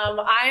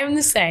 I am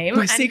the same.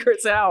 My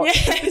secret's out.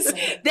 Yes,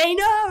 they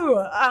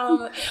know.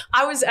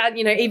 I was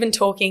even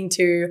talking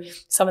to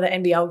some of the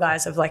NBL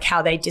guys of like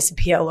how they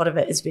disappear. A lot of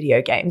it is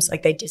video games.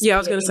 Like they disappear. Yeah, I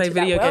was going to say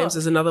video games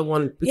is another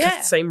one because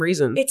the same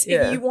reason. It's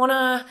you want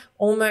to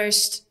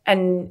almost,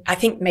 and I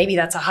think maybe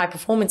that's a high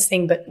performance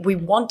thing, but we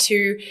want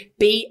to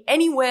be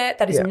anywhere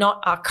that is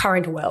not our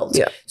current world.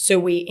 Yeah. So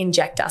we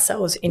inject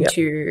ourselves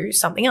into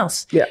something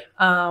else. Yeah.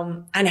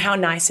 And how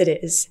nice it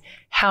is.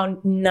 How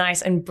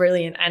nice and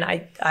brilliant. And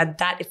I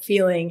that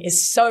feeling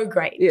is so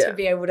great to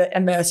be able to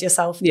immerse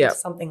yourself into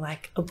something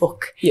like a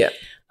book. Yeah.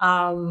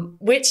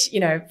 Which, you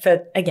know,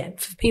 for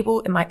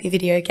people, it might be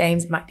video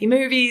games, it might be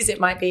movies, it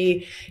might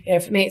be, you know,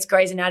 for me, it's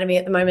Grey's Anatomy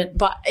at the moment,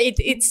 but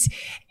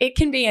it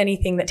can be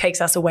anything that takes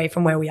us away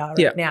from where we are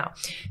right now.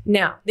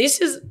 Now,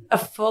 this is a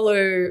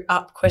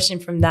follow-up question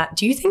from that.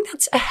 Do you think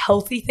that's a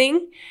healthy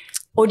thing?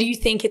 Or do you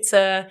think it's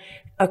a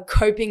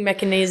coping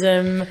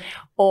mechanism?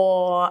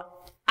 Or,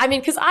 I mean,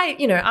 because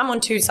I'm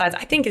on two sides.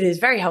 I think it is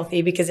very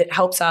healthy because it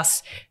helps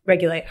us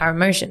regulate our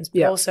emotions,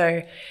 but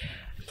also,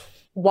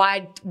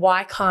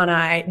 why can't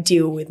I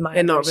deal with my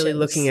and emotions? Not really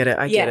looking at it?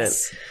 I get it.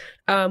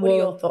 What are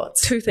your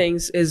thoughts? Two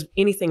things is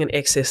anything in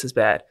excess is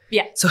bad.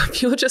 Yeah. So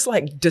if you're just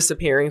like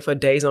disappearing for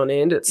days on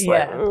end, it's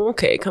like,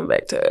 okay, come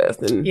back to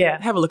earth and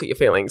have a look at your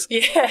feelings.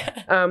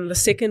 Yeah. The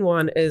second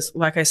one is,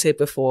 like I said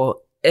before,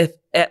 if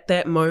at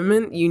that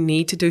moment you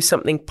need to do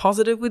something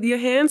positive with your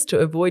hands to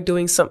avoid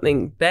doing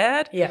something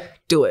bad,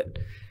 do it.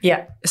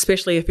 Yeah.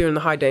 Especially if you're in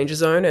the high danger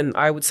zone. And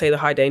I would say the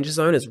high danger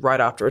zone is right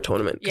after a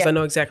tournament, because I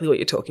know exactly what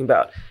you're talking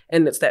about.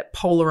 And it's that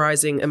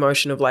polarizing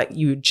emotion of like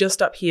you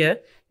just up here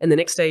and the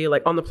next day you're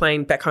like on the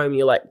plane back home,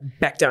 you're like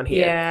back down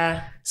here.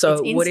 Yeah.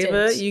 So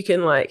whatever you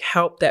can like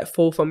help that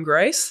fall from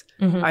grace,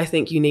 I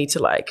think you need to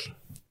like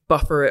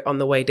buffer it on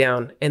the way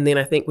down. And then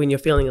I think when you're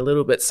feeling a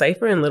little bit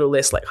safer and a little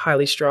less like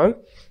highly strung,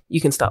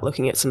 you can start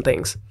looking at some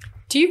things.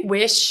 Do you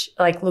wish,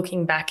 like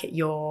looking back at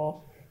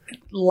your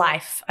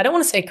life, I don't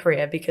want to say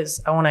career because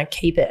I want to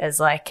keep it as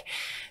like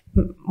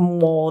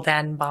more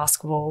than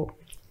basketball,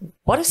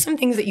 what are some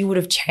things that you would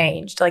have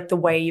changed, like the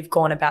way you've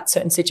gone about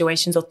certain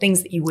situations or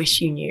things that you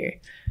wish you knew?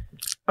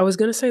 I was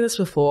going to say this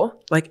before,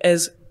 like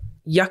as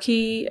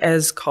yucky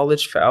as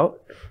college felt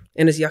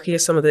and as yucky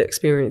as some of the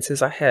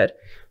experiences I had,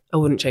 I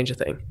wouldn't change a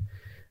thing.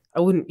 I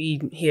wouldn't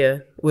be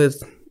here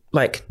with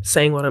like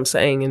saying what I'm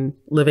saying and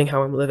living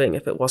how I'm living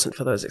if it wasn't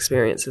for those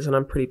experiences. And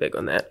I'm pretty big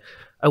on that.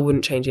 I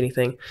wouldn't change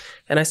anything.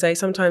 And I say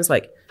sometimes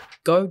like,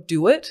 go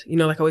do it. You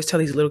know, like I always tell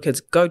these little kids,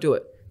 go do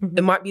it.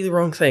 It might be the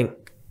wrong thing.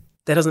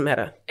 That doesn't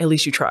matter. At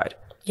least you tried.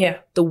 Yeah.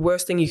 The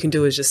worst thing you can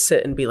do is just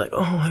sit and be like,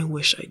 oh, I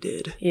wish I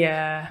did.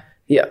 Yeah.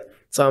 Yeah.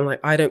 So I'm like,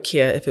 I don't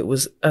care if it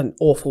was an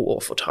awful,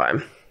 awful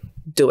time.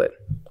 Do it.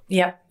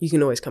 Yeah. You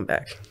can always come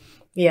back.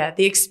 Yeah.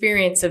 The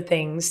experience of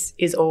things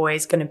is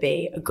always going to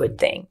be a good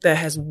thing. That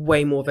has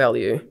way more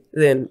value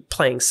than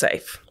playing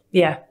safe.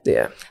 Yeah.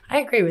 Yeah.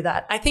 I agree with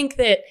that. I think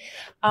that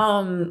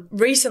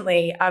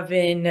recently I've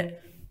been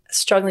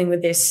struggling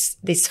with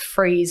this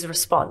freeze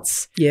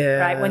response. Yeah.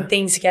 Right? When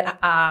things get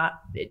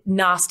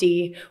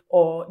nasty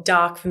or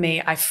dark for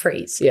me, I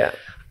freeze. Yeah.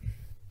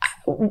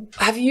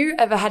 Have you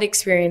ever had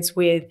experience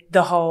with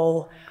the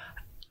whole,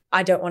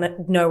 I don't want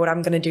to know what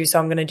I'm going to do, so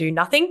I'm going to do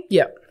nothing?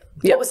 Yeah.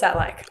 What was that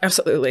like?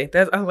 Absolutely.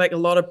 There's like a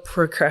lot of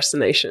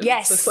procrastination.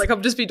 Yes. It's like I'll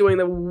just be doing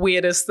the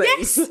weirdest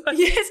things. Yes.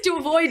 Yes, to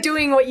avoid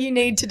doing what you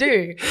need to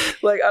do.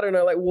 Like, I don't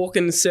know, like walk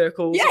in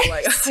circles. Yes. Or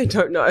like, I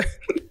don't know.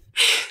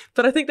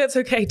 But I think that's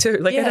okay too.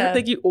 Like, I don't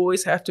think you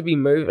always have to be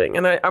moving.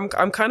 And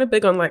I'm kind of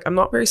big on like, I'm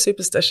not very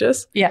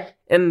superstitious. Yeah.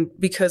 And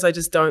because I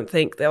just don't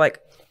think they're like,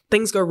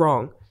 things go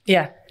wrong.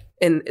 Yeah.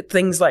 And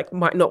things like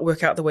might not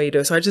work out the way you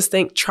do. So I just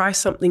think try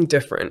something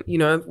different, you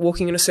know,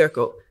 walking in a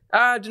circle.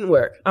 It didn't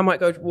work. I might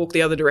go walk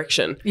the other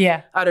direction.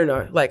 Yeah. I don't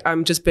know. Like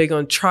I'm just big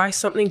on try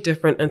something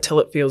different until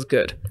it feels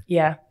good.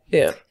 Yeah.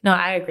 Yeah. No,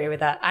 I agree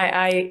with that.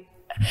 I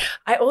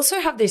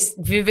also have this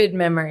vivid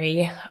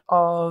memory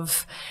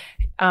of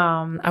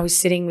I was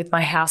sitting with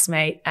my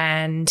housemate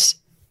and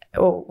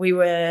we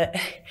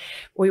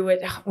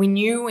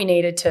knew we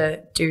needed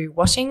to do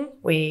washing.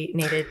 We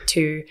needed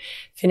to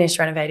finish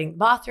renovating the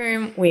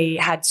bathroom. We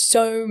had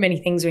so many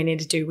things we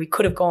needed to do. We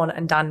could have gone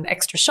and done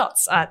extra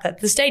shots at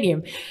the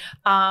stadium.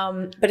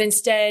 But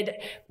instead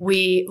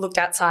we looked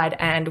outside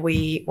and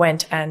we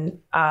went and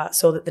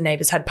saw that the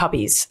neighbors had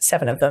puppies,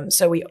 7 of them.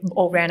 So we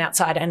all ran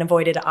outside and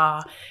avoided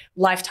our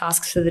life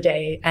tasks for the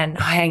day and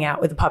hang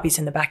out with the puppies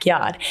in the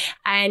backyard.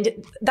 And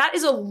that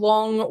is a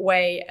long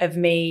way of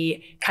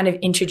me kind of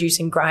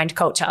introducing grind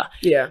culture.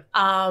 Yeah.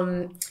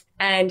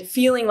 And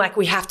feeling like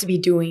we have to be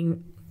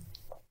doing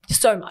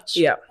so much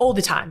all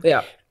the time.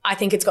 Yeah. I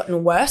think it's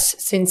gotten worse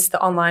since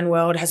the online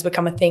world has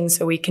become a thing,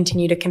 so we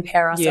continue to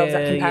compare ourselves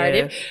at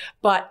comparative. Yeah.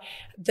 But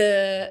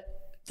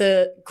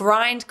the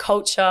grind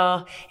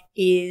culture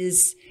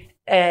is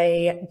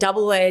a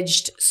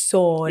double-edged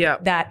sword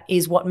that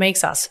is what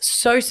makes us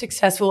so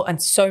successful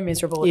and so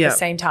miserable at the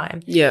same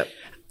time. Yeah.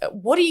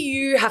 What do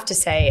you have to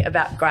say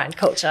about grind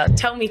culture?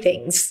 Tell me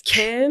things.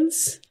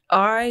 Cairns.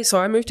 I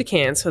moved to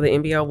Cairns for the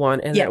NBL 1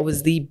 and that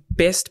was the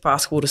best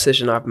basketball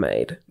decision I've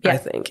made, I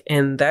think.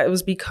 And that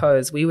was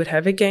because we would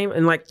have a game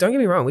and like, don't get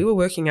me wrong, we were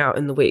working out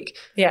in the week.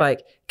 Yeah.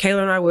 Like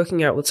Kayla and I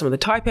working out with some of the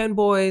Taipan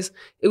boys.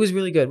 It was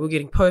really good. We were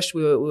getting pushed.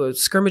 We were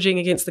scrimmaging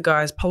against the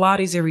guys,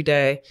 Pilates every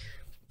day,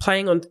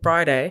 playing on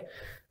Friday,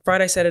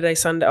 Saturday,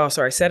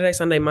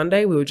 Sunday,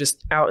 Monday. We were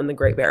just out in the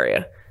Great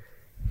Barrier.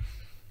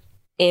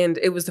 And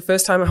it was the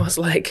first time I was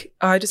like,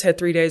 I just had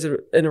 3 days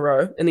in a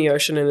row in the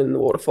ocean and in the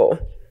waterfall.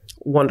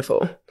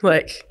 Wonderful.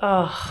 Like,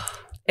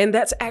 and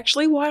that's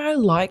actually why I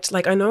liked,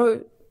 like, I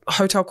know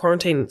hotel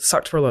quarantine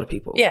sucked for a lot of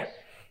people. Yeah.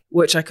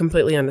 Which I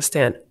completely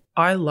understand.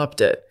 I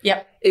loved it.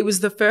 Yeah. It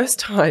was the first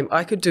time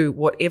I could do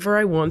whatever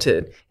I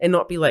wanted and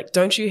not be like,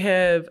 don't you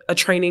have a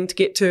training to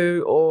get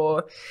to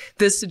or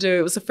this to do?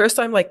 It was the first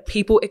time like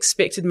people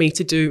expected me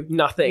to do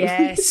nothing.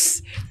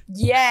 Yes.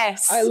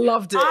 Yes. I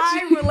loved it.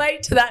 I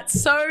relate to that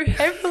so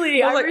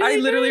heavily. I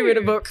literally read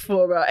a book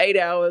for about 8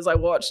 hours. I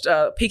watched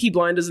Peaky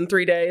Blinders in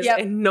 3 days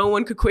and no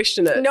one could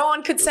question it. No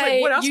one could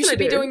say like, you should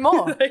be doing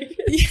more.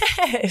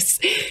 Yes.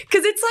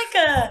 Because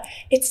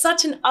it's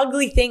such an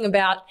ugly thing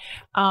about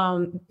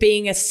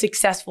being a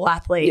successful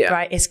athlete,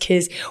 right? Is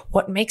because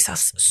what makes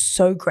us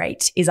so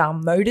great is our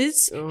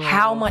motors,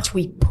 how much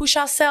we push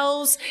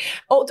ourselves,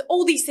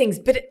 all these things.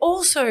 But it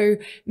also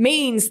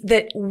means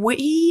that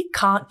we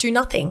can't do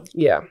nothing.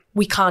 Yeah.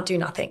 We can't do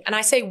nothing. And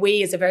I say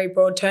we is a very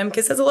broad term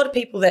because there's a lot of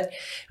people that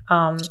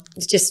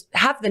just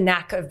have the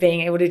knack of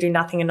being able to do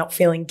nothing and not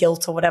feeling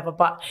guilt or whatever.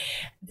 But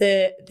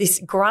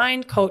this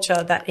grind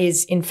culture that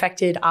is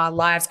infected our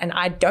lives, and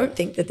I don't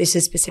think that this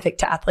is specific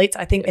to athletes.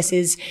 I think this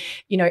is,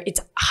 it's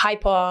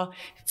hyper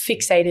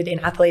fixated in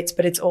athletes,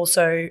 but it's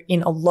also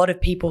in a lot of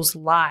people's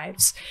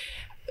lives.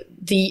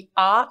 The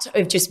art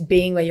of just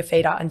being where your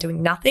feet are and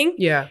doing nothing.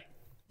 Yeah.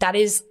 That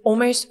is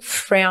almost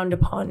frowned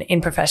upon in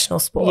professional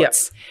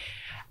sports. Yep.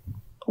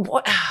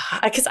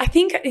 Because I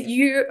think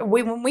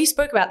when we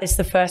spoke about this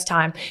the first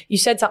time, you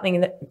said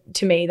something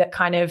to me that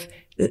kind of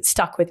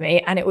stuck with me.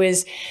 And it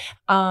was,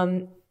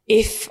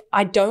 if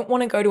I don't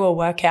want to go to a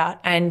workout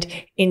and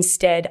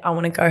instead I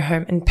want to go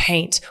home and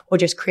paint or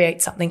just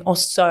create something or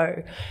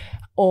sew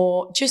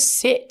or just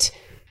sit,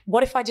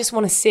 what if I just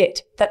want to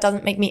sit? That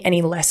doesn't make me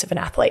any less of an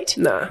athlete.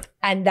 No.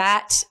 And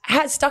that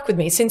has stuck with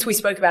me since we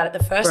spoke about it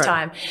the first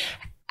time.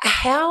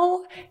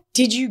 How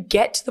did you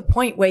get to the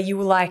point where you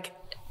were like,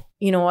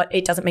 you know what,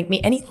 it doesn't make me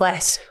any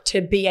less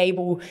to be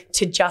able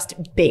to just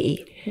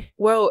be?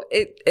 Well,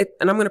 and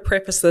I'm going to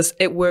preface this,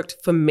 it worked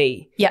for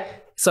me. Yeah.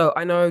 So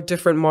I know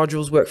different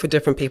modules work for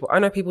different people. I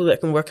know people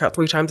that can work out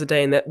 3 times a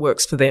day and that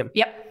works for them.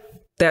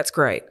 Yep. That's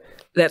great.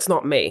 that's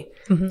not me.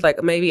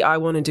 Like maybe I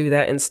want to do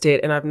that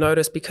instead. And I've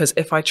noticed because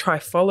if I try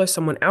follow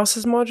someone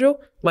else's module,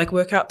 like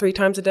work out 3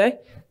 times a day,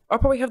 I'll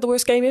probably have the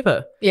worst game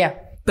ever. Yeah.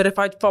 But if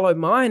I follow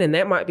mine and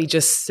that might be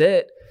just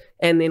sit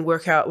and then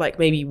work out like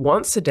maybe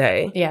once a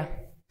day,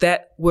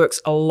 that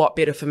works a lot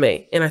better for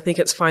me. And I think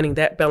it's finding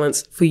that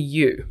balance for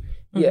you.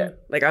 Yeah.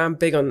 Like I'm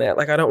big on that.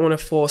 Like I don't want to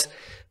force,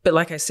 but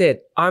like I said,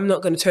 I'm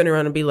not going to turn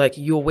around and be like,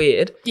 you're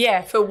weird.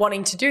 Yeah. For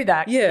wanting to do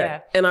that.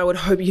 Yeah. And I would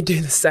hope you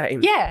do the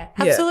same. Yeah.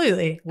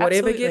 Absolutely.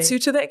 Whatever gets you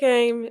to that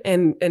game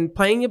and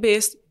playing your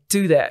best,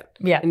 do that.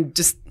 Yeah. And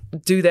just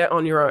do that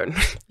on your own.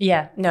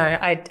 Yeah, no,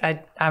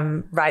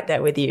 I'm right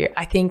there with you.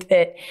 I think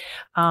that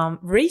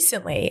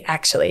recently,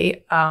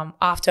 actually,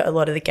 after a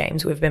lot of the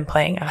games we've been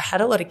playing, I've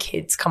had a lot of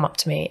kids come up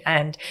to me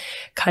and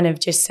kind of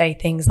just say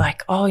things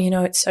like, oh, you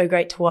know, it's so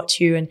great to watch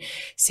you and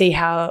see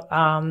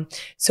how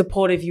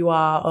supportive you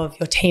are of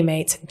your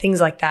teammates and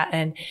things like that.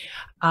 And,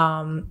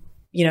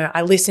 you know,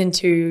 I listen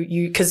to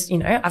you because, you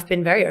know, I've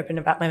been very open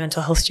about my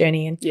mental health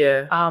journey.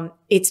 And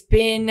it's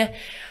been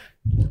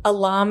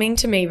alarming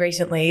to me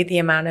recently the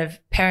amount of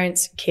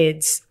parents,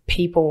 kids,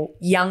 people,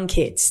 young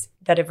kids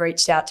that have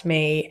reached out to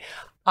me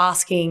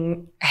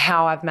asking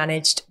how I've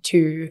managed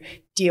to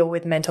deal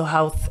with mental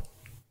health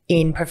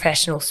in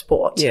professional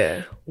sport.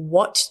 Yeah.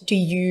 What do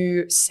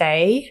you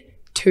say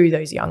to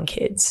those young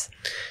kids?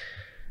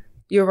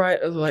 You're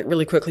right. Like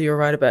really quickly, you're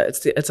right about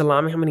it's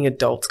alarming how many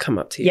adults come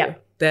up to you. Yeah.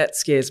 That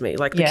scares me.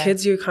 Like the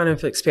kids you kind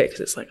of expect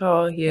because it's like,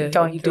 oh, yeah,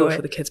 you do it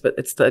for the kids. But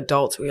it's the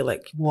adults where you're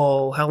like,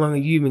 whoa, how long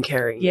have you been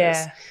carrying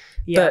this?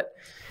 Yeah. But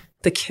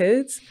the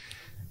kids,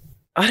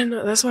 I don't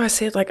know. That's why I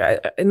said like,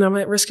 and I'm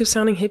at risk of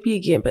sounding hippie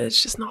again, but it's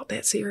just not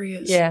that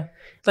serious. Yeah.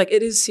 Like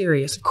it is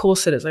serious. Of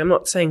course it is. Like, I'm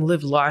not saying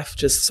live life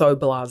just so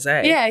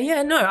blasé.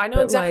 Yeah. No, I know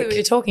but exactly what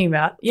you're talking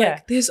about. Yeah.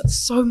 Like, there's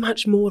so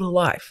much more to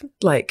life.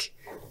 Like,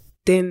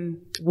 than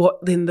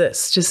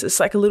this. Just, it's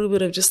like a little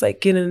bit of just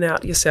like getting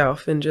out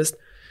yourself and just,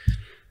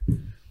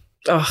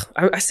 oh,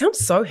 I sound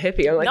so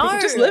hippie. I'm like, no.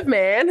 Just live,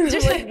 man.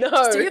 Just, like, no,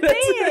 just do your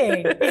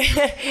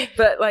thing.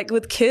 But like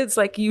with kids,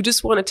 like you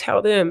just want to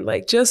tell them,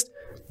 like, just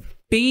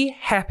be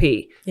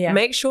happy. Yeah.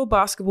 Make sure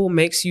basketball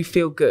makes you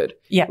feel good.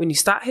 Yeah. When you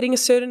start hitting a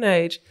certain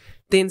age,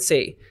 then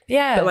see.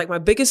 Yeah. But like my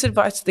biggest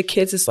advice to the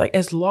kids is like,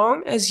 as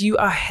long as you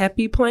are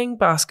happy playing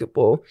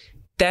basketball,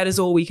 that is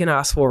all we can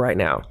ask for right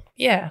now.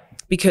 Yeah.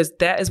 Because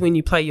that is when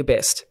you play your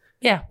best.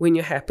 Yeah. When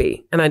you're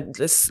happy. And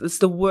it's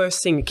the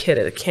worst thing, a kid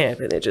at a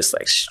camp and they're just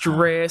like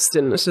stressed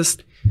and it's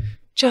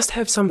just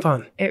have some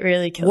fun. It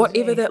really kills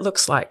Whatever me. that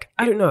looks like.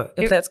 I don't know.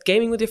 If that's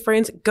gaming with your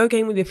friends, go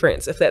game with your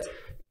friends. If that's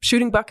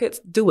shooting buckets,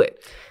 do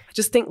it. I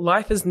just think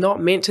life is not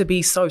meant to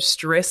be so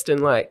stressed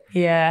and like.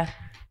 Yeah.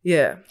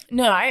 Yeah.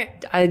 No,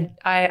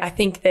 I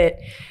think that,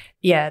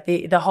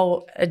 the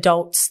whole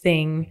adults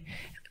thing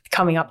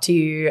coming up to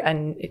you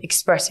and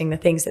expressing the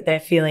things that they're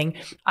feeling,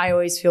 I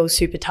always feel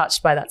super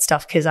touched by that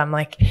stuff because I'm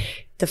like,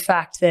 the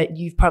fact that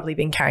you've probably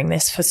been carrying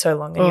this for so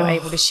long and you're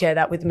able to share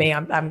that with me,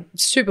 I'm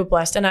super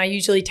blessed. And I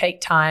usually take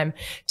time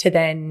to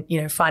then,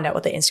 you know, find out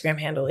what the Instagram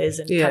handle is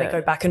and kind of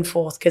go back and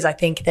forth because I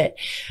think that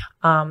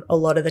a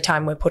lot of the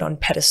time we're put on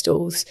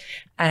pedestals.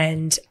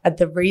 And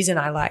the reason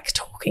I like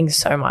talking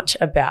so much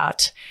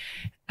about,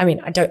 I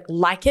mean, I don't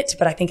like it,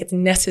 but I think it's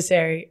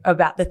necessary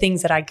about the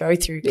things that I go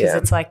through because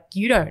it's like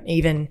you don't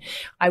even,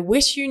 I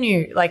wish you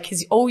knew, like,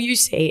 because all you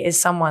see is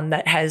someone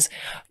that has,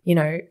 you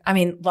know, I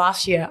mean,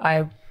 last year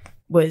I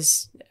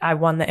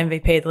won the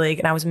MVP of the league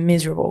and I was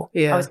miserable.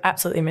 Yeah. I was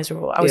absolutely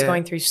miserable. I was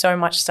going through so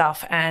much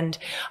stuff and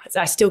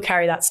I still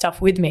carry that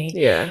stuff with me.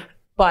 Yeah.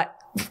 But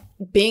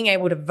being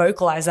able to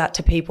vocalize that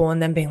to people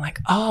and then being like,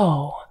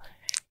 oh,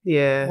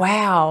 yeah.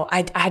 wow,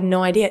 I had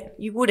no idea.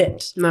 You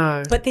wouldn't.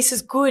 No. But this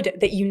is good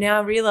that you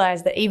now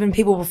realize that even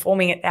people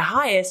performing at their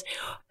highest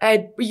are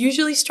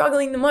usually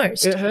struggling the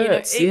most. It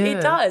hurts. You know,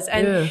 it does.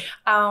 And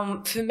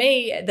for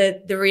me,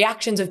 the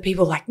reactions of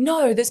people like,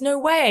 no, there's no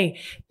way.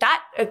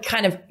 That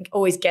kind of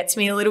always gets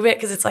me a little bit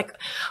because it's like,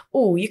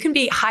 oh, you can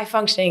be high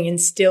functioning and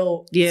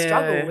still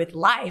struggle with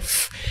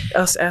life.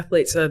 Us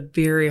athletes are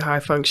very high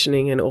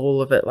functioning and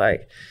all of it,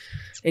 like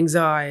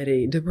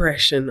anxiety,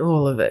 depression,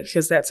 all of it,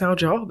 because that's our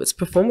job. It's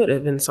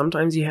performative, and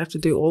sometimes you have to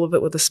do all of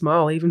it with a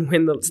smile, even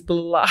when it's the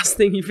last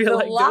thing you feel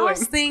like doing. The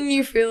last thing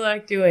you feel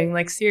like doing,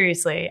 like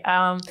seriously.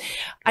 I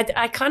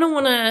kind of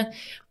want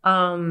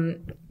to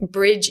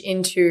bridge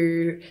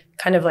into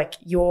kind of like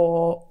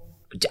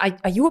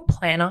are you a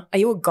planner? Are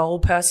you a goal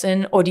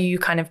person, or do you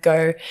kind of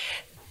go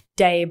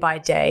day by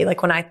day?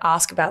 Like when I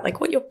ask about like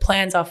what your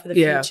plans are for the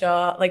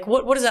future, like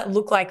what does that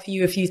look like for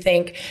you if you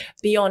think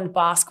beyond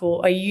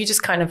basketball? Are you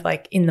just kind of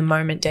like in the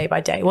moment day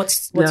by day?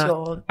 What's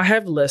your... I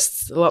have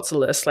lists, lots of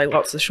lists, like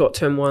lots of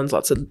short-term ones,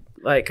 lots of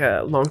like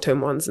long-term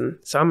ones. And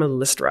so I'm a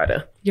list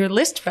writer. You're a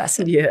list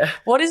person. Yeah.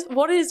 What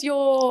is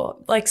your,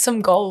 like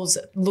some goals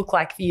look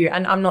like for you?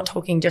 And I'm not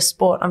talking just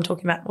sport. I'm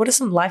talking about what are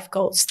some life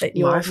goals that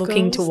you're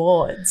looking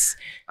towards?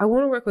 I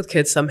want to work with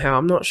kids somehow.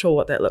 I'm not sure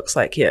what that looks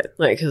like yet.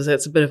 Like, because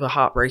it's a bit of a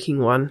heartbreaking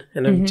one.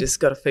 And I've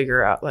just got to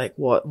figure out like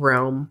what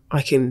realm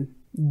I can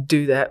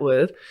do that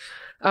with.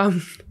 I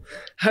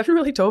haven't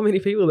really told many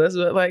people this,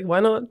 but like, why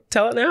not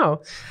tell it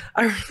now?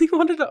 I really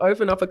wanted to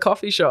open up a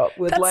coffee shop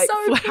with That's like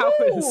so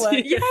flowers. cool.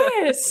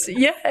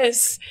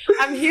 Yes.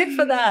 I'm here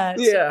for that.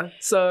 Yeah.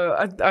 So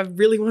I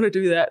really want to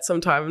do that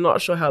sometime. I'm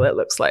not sure how that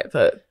looks like,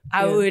 but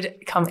I would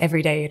come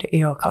every day to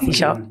your coffee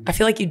shop. I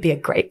feel like you'd be a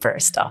great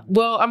barista.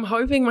 well, I'm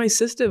hoping my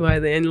sister by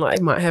then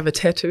like might have a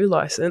tattoo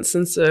license,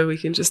 and so we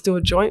can just do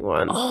a joint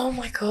one. Oh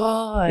my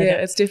God. Yeah,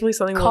 it's definitely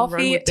something we'll run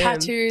Coffee, with them.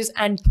 tattoos,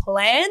 and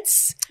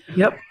plants.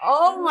 Yep.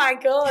 Oh my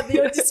God.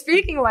 You're just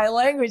speaking my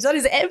language. That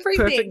is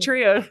everything. Perfect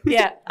trio.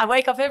 Yeah. I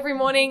wake up every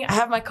morning. I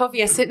have my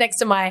coffee. I sit next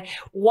to my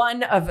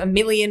one of a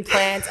million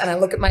plants and I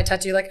look at my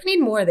tattoo like, I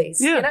need more of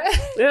these. Yeah. You know?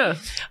 Yeah.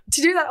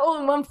 To do that all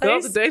in one Well,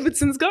 place. the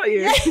Davidson's got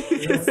you.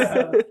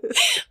 That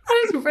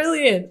is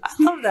brilliant. I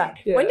love that.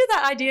 Yeah. When did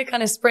that idea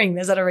kind of spring?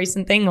 Is that a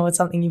recent thing or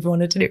something you've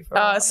wanted to do for a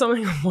while? It's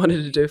something I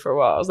wanted to do for a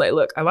while. I was like,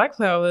 look, I like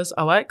flowers.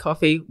 I like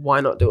coffee.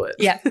 Why not do it?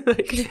 Yeah.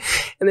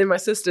 And then my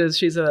sister,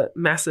 she's a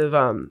massive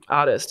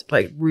artist,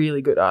 like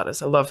really good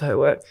artist. I love her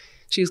work.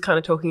 She's kind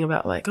of talking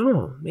about like,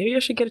 oh, maybe I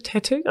should get a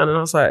tattoo done. And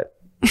I was like,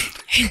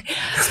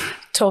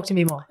 Talk to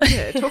me more.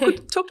 yeah,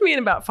 talk to me in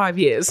about 5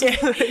 years. Yeah.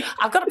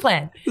 I've got a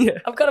plan. Yeah.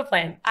 I've got a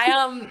plan.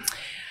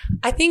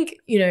 I think,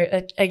 you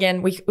know,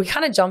 again, we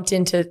kind of jumped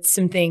into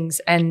some things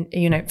and,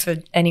 you know, for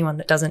anyone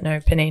that doesn't know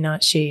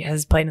Penina, she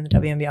has played in the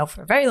WNBL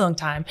for a very long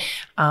time.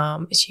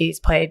 She's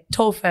played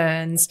Tall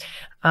Ferns.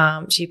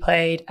 She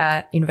played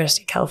at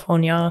University of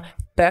California,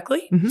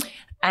 Berkeley. Mm-hmm.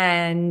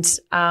 And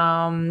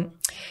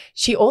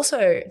she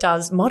also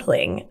does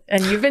modeling,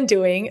 and you've been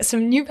doing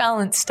some New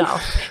Balance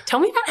stuff. Tell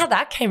me about how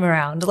that came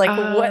around.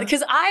 Like,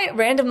 because I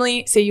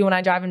randomly see you when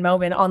I drive in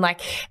Melbourne on like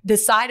the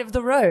side of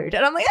the road,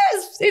 and I'm like,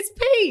 yes, it's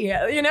P.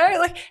 You know,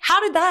 like how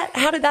did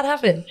that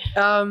happen?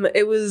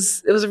 It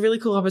was a really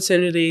cool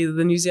opportunity.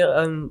 The New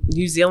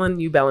Zealand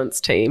New Balance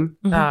team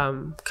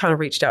kind of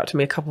reached out to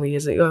me a couple of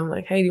years ago. I'm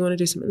like, hey, do you want to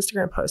do some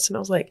Instagram posts? And I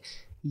was like,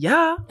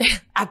 yeah,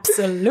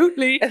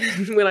 absolutely. And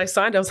then when I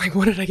signed, I was like,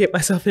 what did I get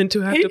myself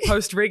into? I have to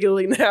post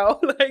regularly now.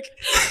 Like,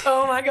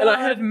 oh my God. And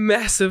I have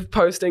massive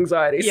post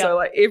anxiety. Yeah. So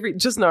like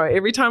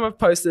every time I've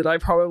posted, I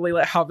probably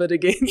like hovered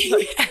against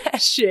like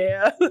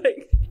share,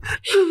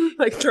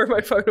 like throw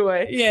my phone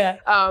away. Yeah.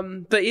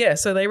 But yeah,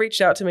 so they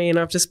reached out to me and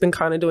I've just been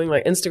kind of doing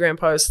like Instagram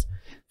posts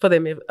for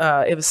them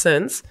ever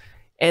since.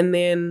 And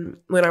then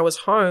when I was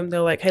home,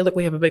 they're like, hey, look,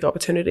 we have a big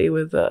opportunity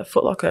with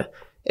Foot Locker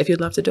if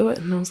you'd love to do it.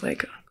 And I was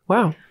like,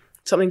 wow.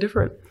 Something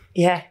different.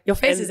 Yeah, your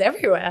face is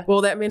everywhere. Well,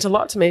 that meant a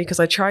lot to me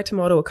because I tried to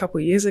model a couple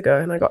of years ago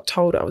and I got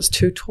told I was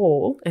too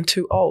tall and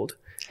too old.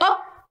 Oh.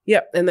 Yeah,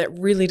 and that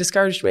really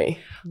discouraged me.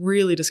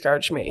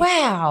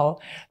 Wow.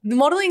 The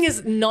modeling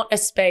is not a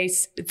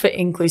space for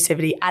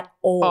inclusivity at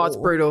all. Oh, it's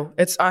brutal.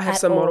 I have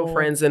some model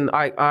friends and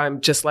I'm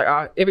just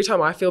like, every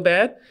time I feel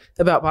bad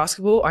about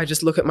basketball, I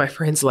just look at my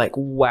friends like,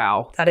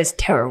 wow. That is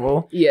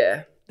terrible.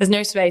 Yeah. There's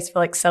no space for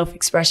like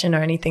self-expression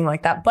or anything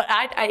like that. But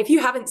if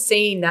you haven't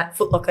seen that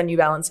Foot Locker New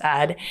Balance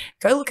ad,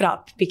 go look it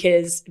up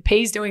because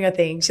P's doing her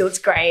thing. She looks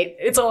great.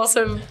 It's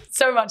awesome.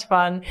 So much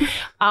fun.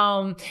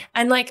 And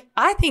like,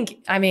 I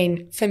think, I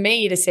mean, for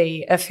me to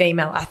see a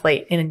female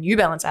athlete in a New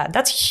Balance ad,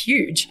 that's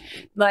huge.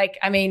 Like,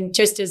 I mean,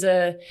 just as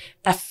a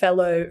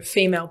fellow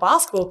female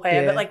basketball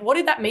player, but like, what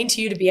did that mean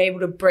to you to be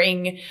able to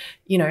bring,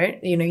 you know,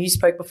 you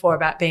spoke before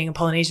about being a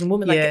Polynesian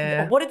woman.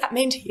 Like, what did that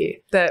mean to you?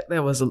 That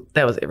was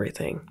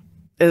everything.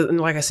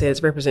 And like I said,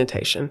 it's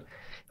representation.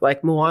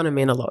 Like Moana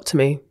meant a lot to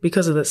me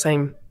because of the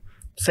same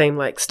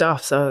like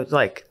stuff. So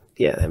like,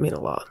 yeah, that meant a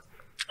lot.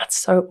 That's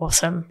so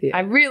awesome. Yeah. I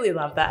really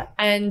love that.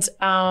 And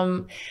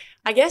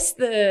I guess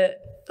the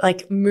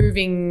like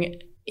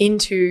moving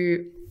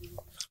into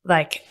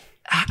like,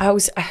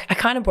 I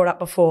kind of brought up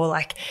before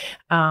like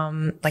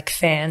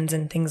fans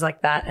and things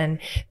like that and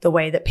the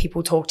way that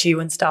people talk to you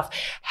and stuff.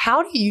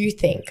 How do you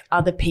think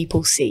other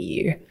people see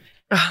you?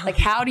 Like,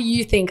 how do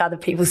you think other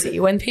people see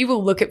you? When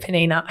people look at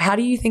Penina, how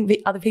do you think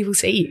the other people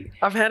see you?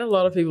 I've had a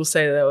lot of people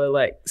say they were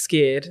like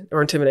scared or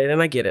intimidated,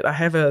 and I get it. I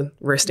have a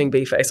resting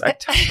bee face. I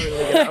totally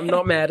get it. I'm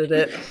not mad at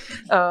it.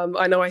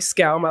 I know I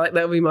scowl. That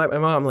would be like my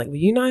mom. Like, were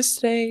you nice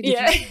today?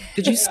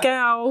 Did you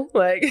scowl?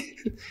 Like,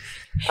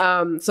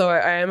 so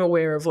I am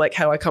aware of like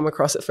how I come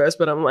across at first,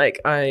 but I'm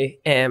like, I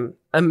am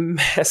a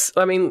mess.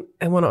 I mean,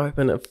 I want to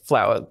open a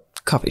flower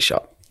coffee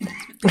shop.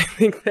 I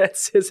think that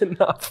says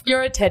enough.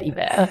 You're a teddy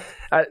bear.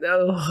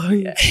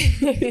 Yeah.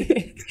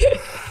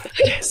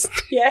 Yes.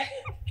 Yeah.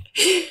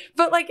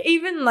 But like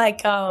even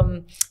like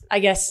I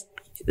guess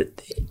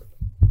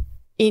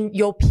in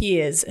your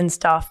peers and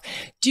stuff,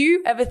 do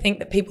you ever think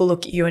that people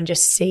look at you and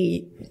just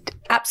see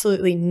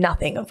absolutely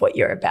nothing of what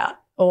you're about?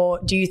 Or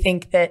do you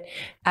think that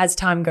as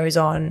time goes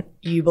on,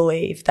 you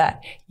believe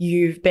that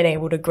you've been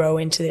able to grow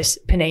into this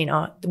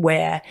Penina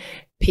where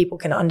people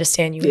can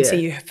understand you and see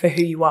you for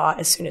who you are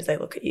as soon as they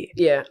look at you?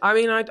 Yeah. I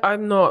mean,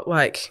 I'm not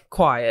like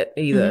quiet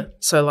either. Mm-hmm.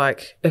 So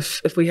like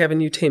if we have a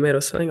new teammate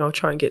or something, I'll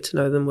try and get to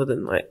know them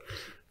within like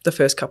the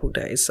first couple of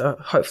days. So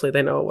hopefully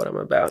they know what I'm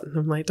about. And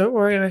I'm like, don't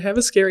worry, I have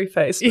a scary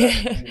face.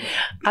 Yeah.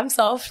 I'm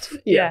soft.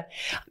 Yeah.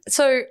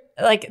 So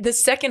like the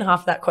second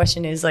half of that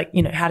question is like,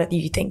 you know, how do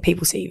you think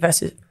people see you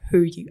versus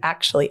who you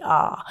actually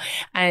are?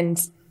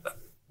 And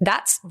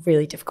that's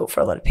really difficult for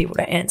a lot of people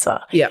to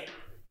answer. Yeah.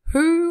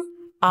 Who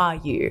are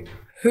you?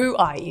 Who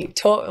are you?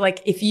 Talk,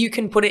 like if you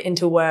can put it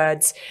into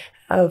words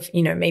of,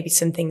 you know, maybe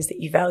some things that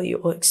you value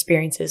or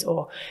experiences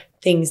or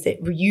things that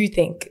you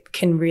think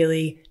can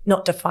really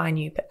not define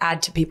you, but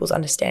add to people's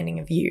understanding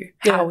of you.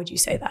 How would you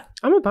say that?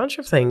 I'm a bunch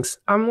of things.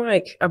 I'm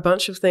like a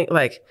bunch of things,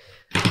 like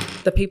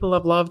the people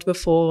I've loved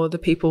before, the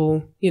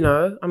people, you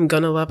know, I'm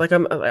going to love. Like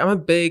I'm a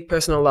big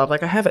person of love.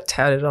 Like I have it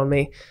tatted on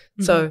me.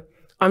 Mm-hmm. So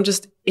I'm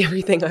just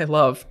everything I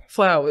love.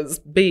 Flowers,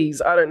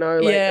 bees, I don't know.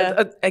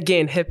 Like,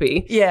 again,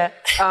 hippie. Yeah.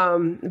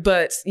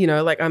 But, you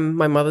know, like I'm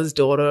my mother's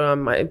daughter.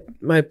 I'm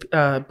my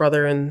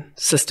brother and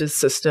sister's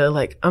sister.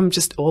 Like I'm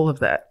just all of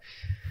that.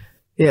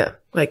 Yeah.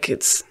 Like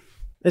it's,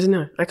 I don't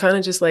know. I kind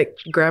of just like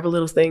grab a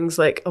little things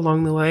like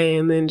along the way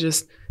and then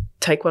just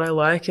take what I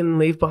like and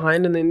leave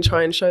behind and then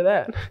try and show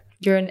that.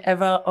 You're an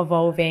ever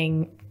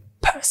evolving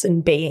person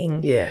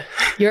being. Yeah.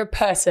 You're a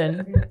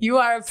person. You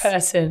are a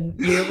person.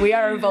 We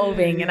are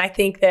evolving. And I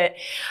think that,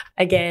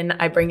 again,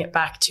 I bring it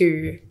back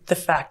to the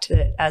fact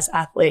that as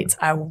athletes,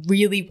 I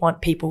really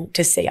want people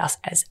to see us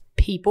as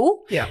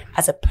people,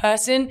 as a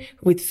person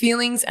with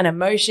feelings and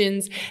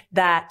emotions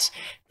that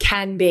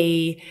can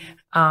be,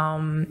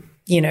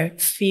 you know,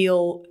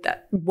 feel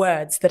that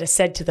words that are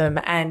said to them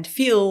and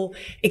feel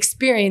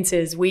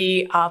experiences.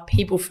 We are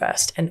people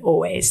first and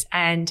always.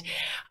 And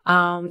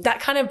that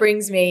kind of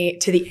brings me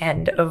to the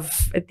end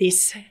of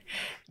this,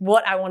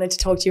 what I wanted to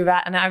talk to you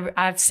about. And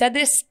I've said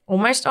this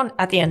almost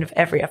at the end of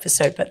every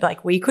episode, but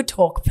like we could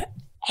talk for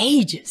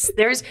ages.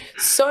 There's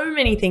so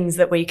many things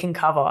that we can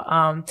cover.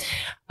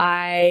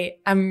 I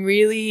am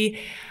really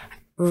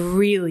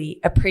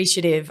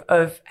appreciative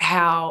of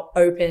how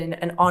open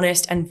and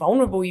honest and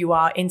vulnerable you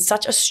are in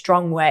such a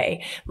strong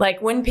way.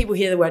 Like when people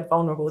hear the word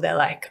vulnerable, they're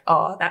like,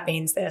 oh, that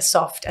means they're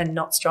soft and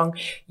not strong.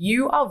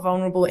 You are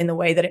vulnerable in the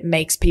way that it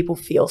makes people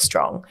feel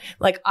strong.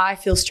 Like I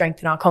feel strength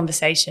in our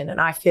conversation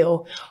and I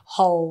feel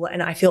whole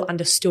and I feel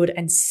understood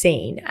and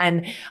seen.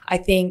 And I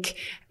think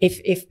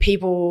if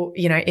people,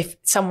 you know, if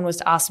someone was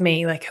to ask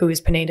me like, who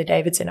is Penina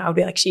Davidson, I would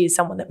be like, she is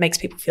someone that makes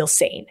people feel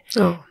seen.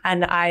 Oh.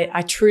 And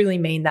I truly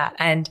mean that.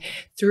 And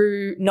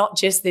through not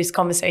just this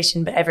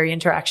conversation, but every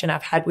interaction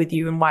I've had with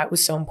you and why it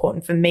was so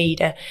important for me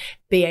to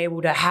be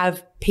able to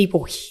have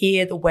people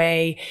hear the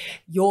way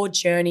your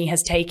journey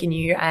has taken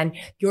you and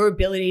your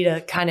ability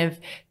to kind of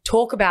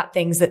talk about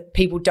things that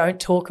people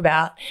don't talk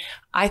about.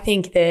 I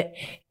think that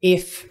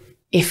if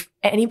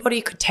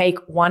anybody could take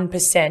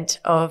 1%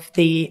 of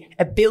the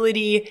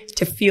ability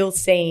to feel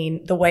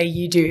seen the way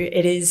you do,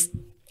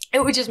 it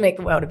would just make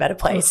the world a better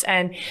place.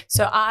 And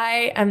so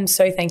I am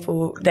so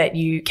thankful that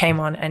you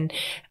came on, and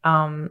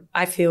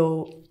I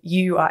feel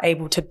you are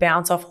able to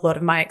bounce off a lot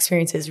of my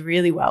experiences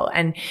really well.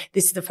 And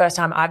this is the first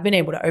time I've been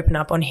able to open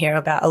up on here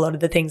about a lot of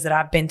the things that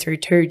I've been through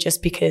too,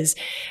 just because,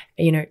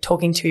 you know,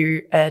 talking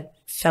to a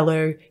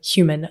fellow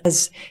human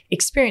has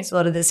experienced a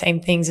lot of the same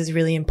things is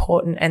really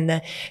important. And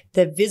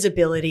the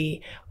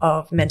visibility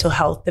of mental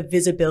health, the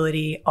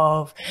visibility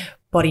of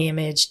body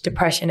image,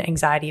 depression,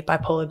 anxiety,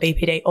 bipolar,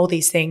 BPD, all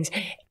these things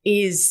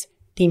is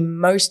the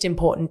most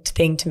important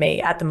thing to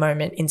me at the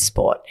moment in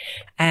sport.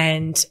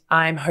 And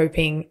I'm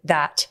hoping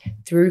that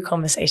through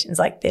conversations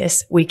like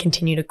this, we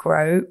continue to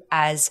grow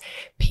as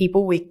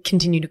people, we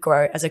continue to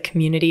grow as a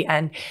community.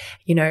 And,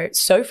 you know,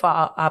 so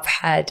far I've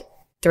had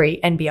 3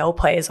 NBL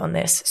players on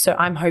this. So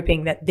I'm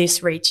hoping that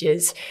this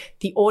reaches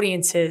the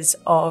audiences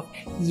of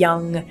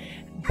young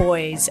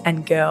boys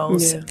and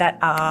girls that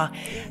are,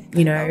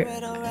 you know,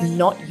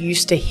 not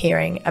used to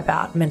hearing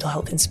about mental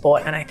health in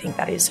sport. And I think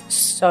that is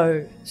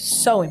so,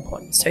 so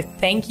important. So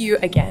thank you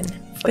again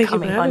for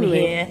coming on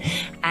here.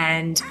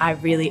 And I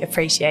really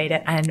appreciate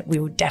it. And we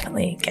will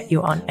definitely get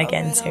you on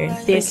again soon.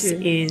 This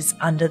is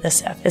Under the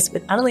Surface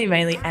with Annalie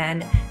Maley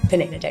and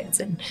Penina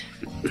Davidson.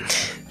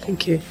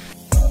 Thank you.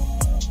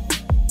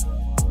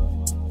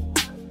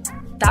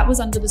 That was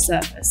Under the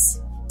Surface.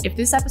 If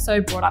this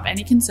episode brought up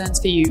any concerns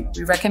for you,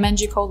 we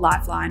recommend you call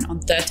Lifeline on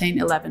 13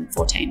 11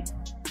 14.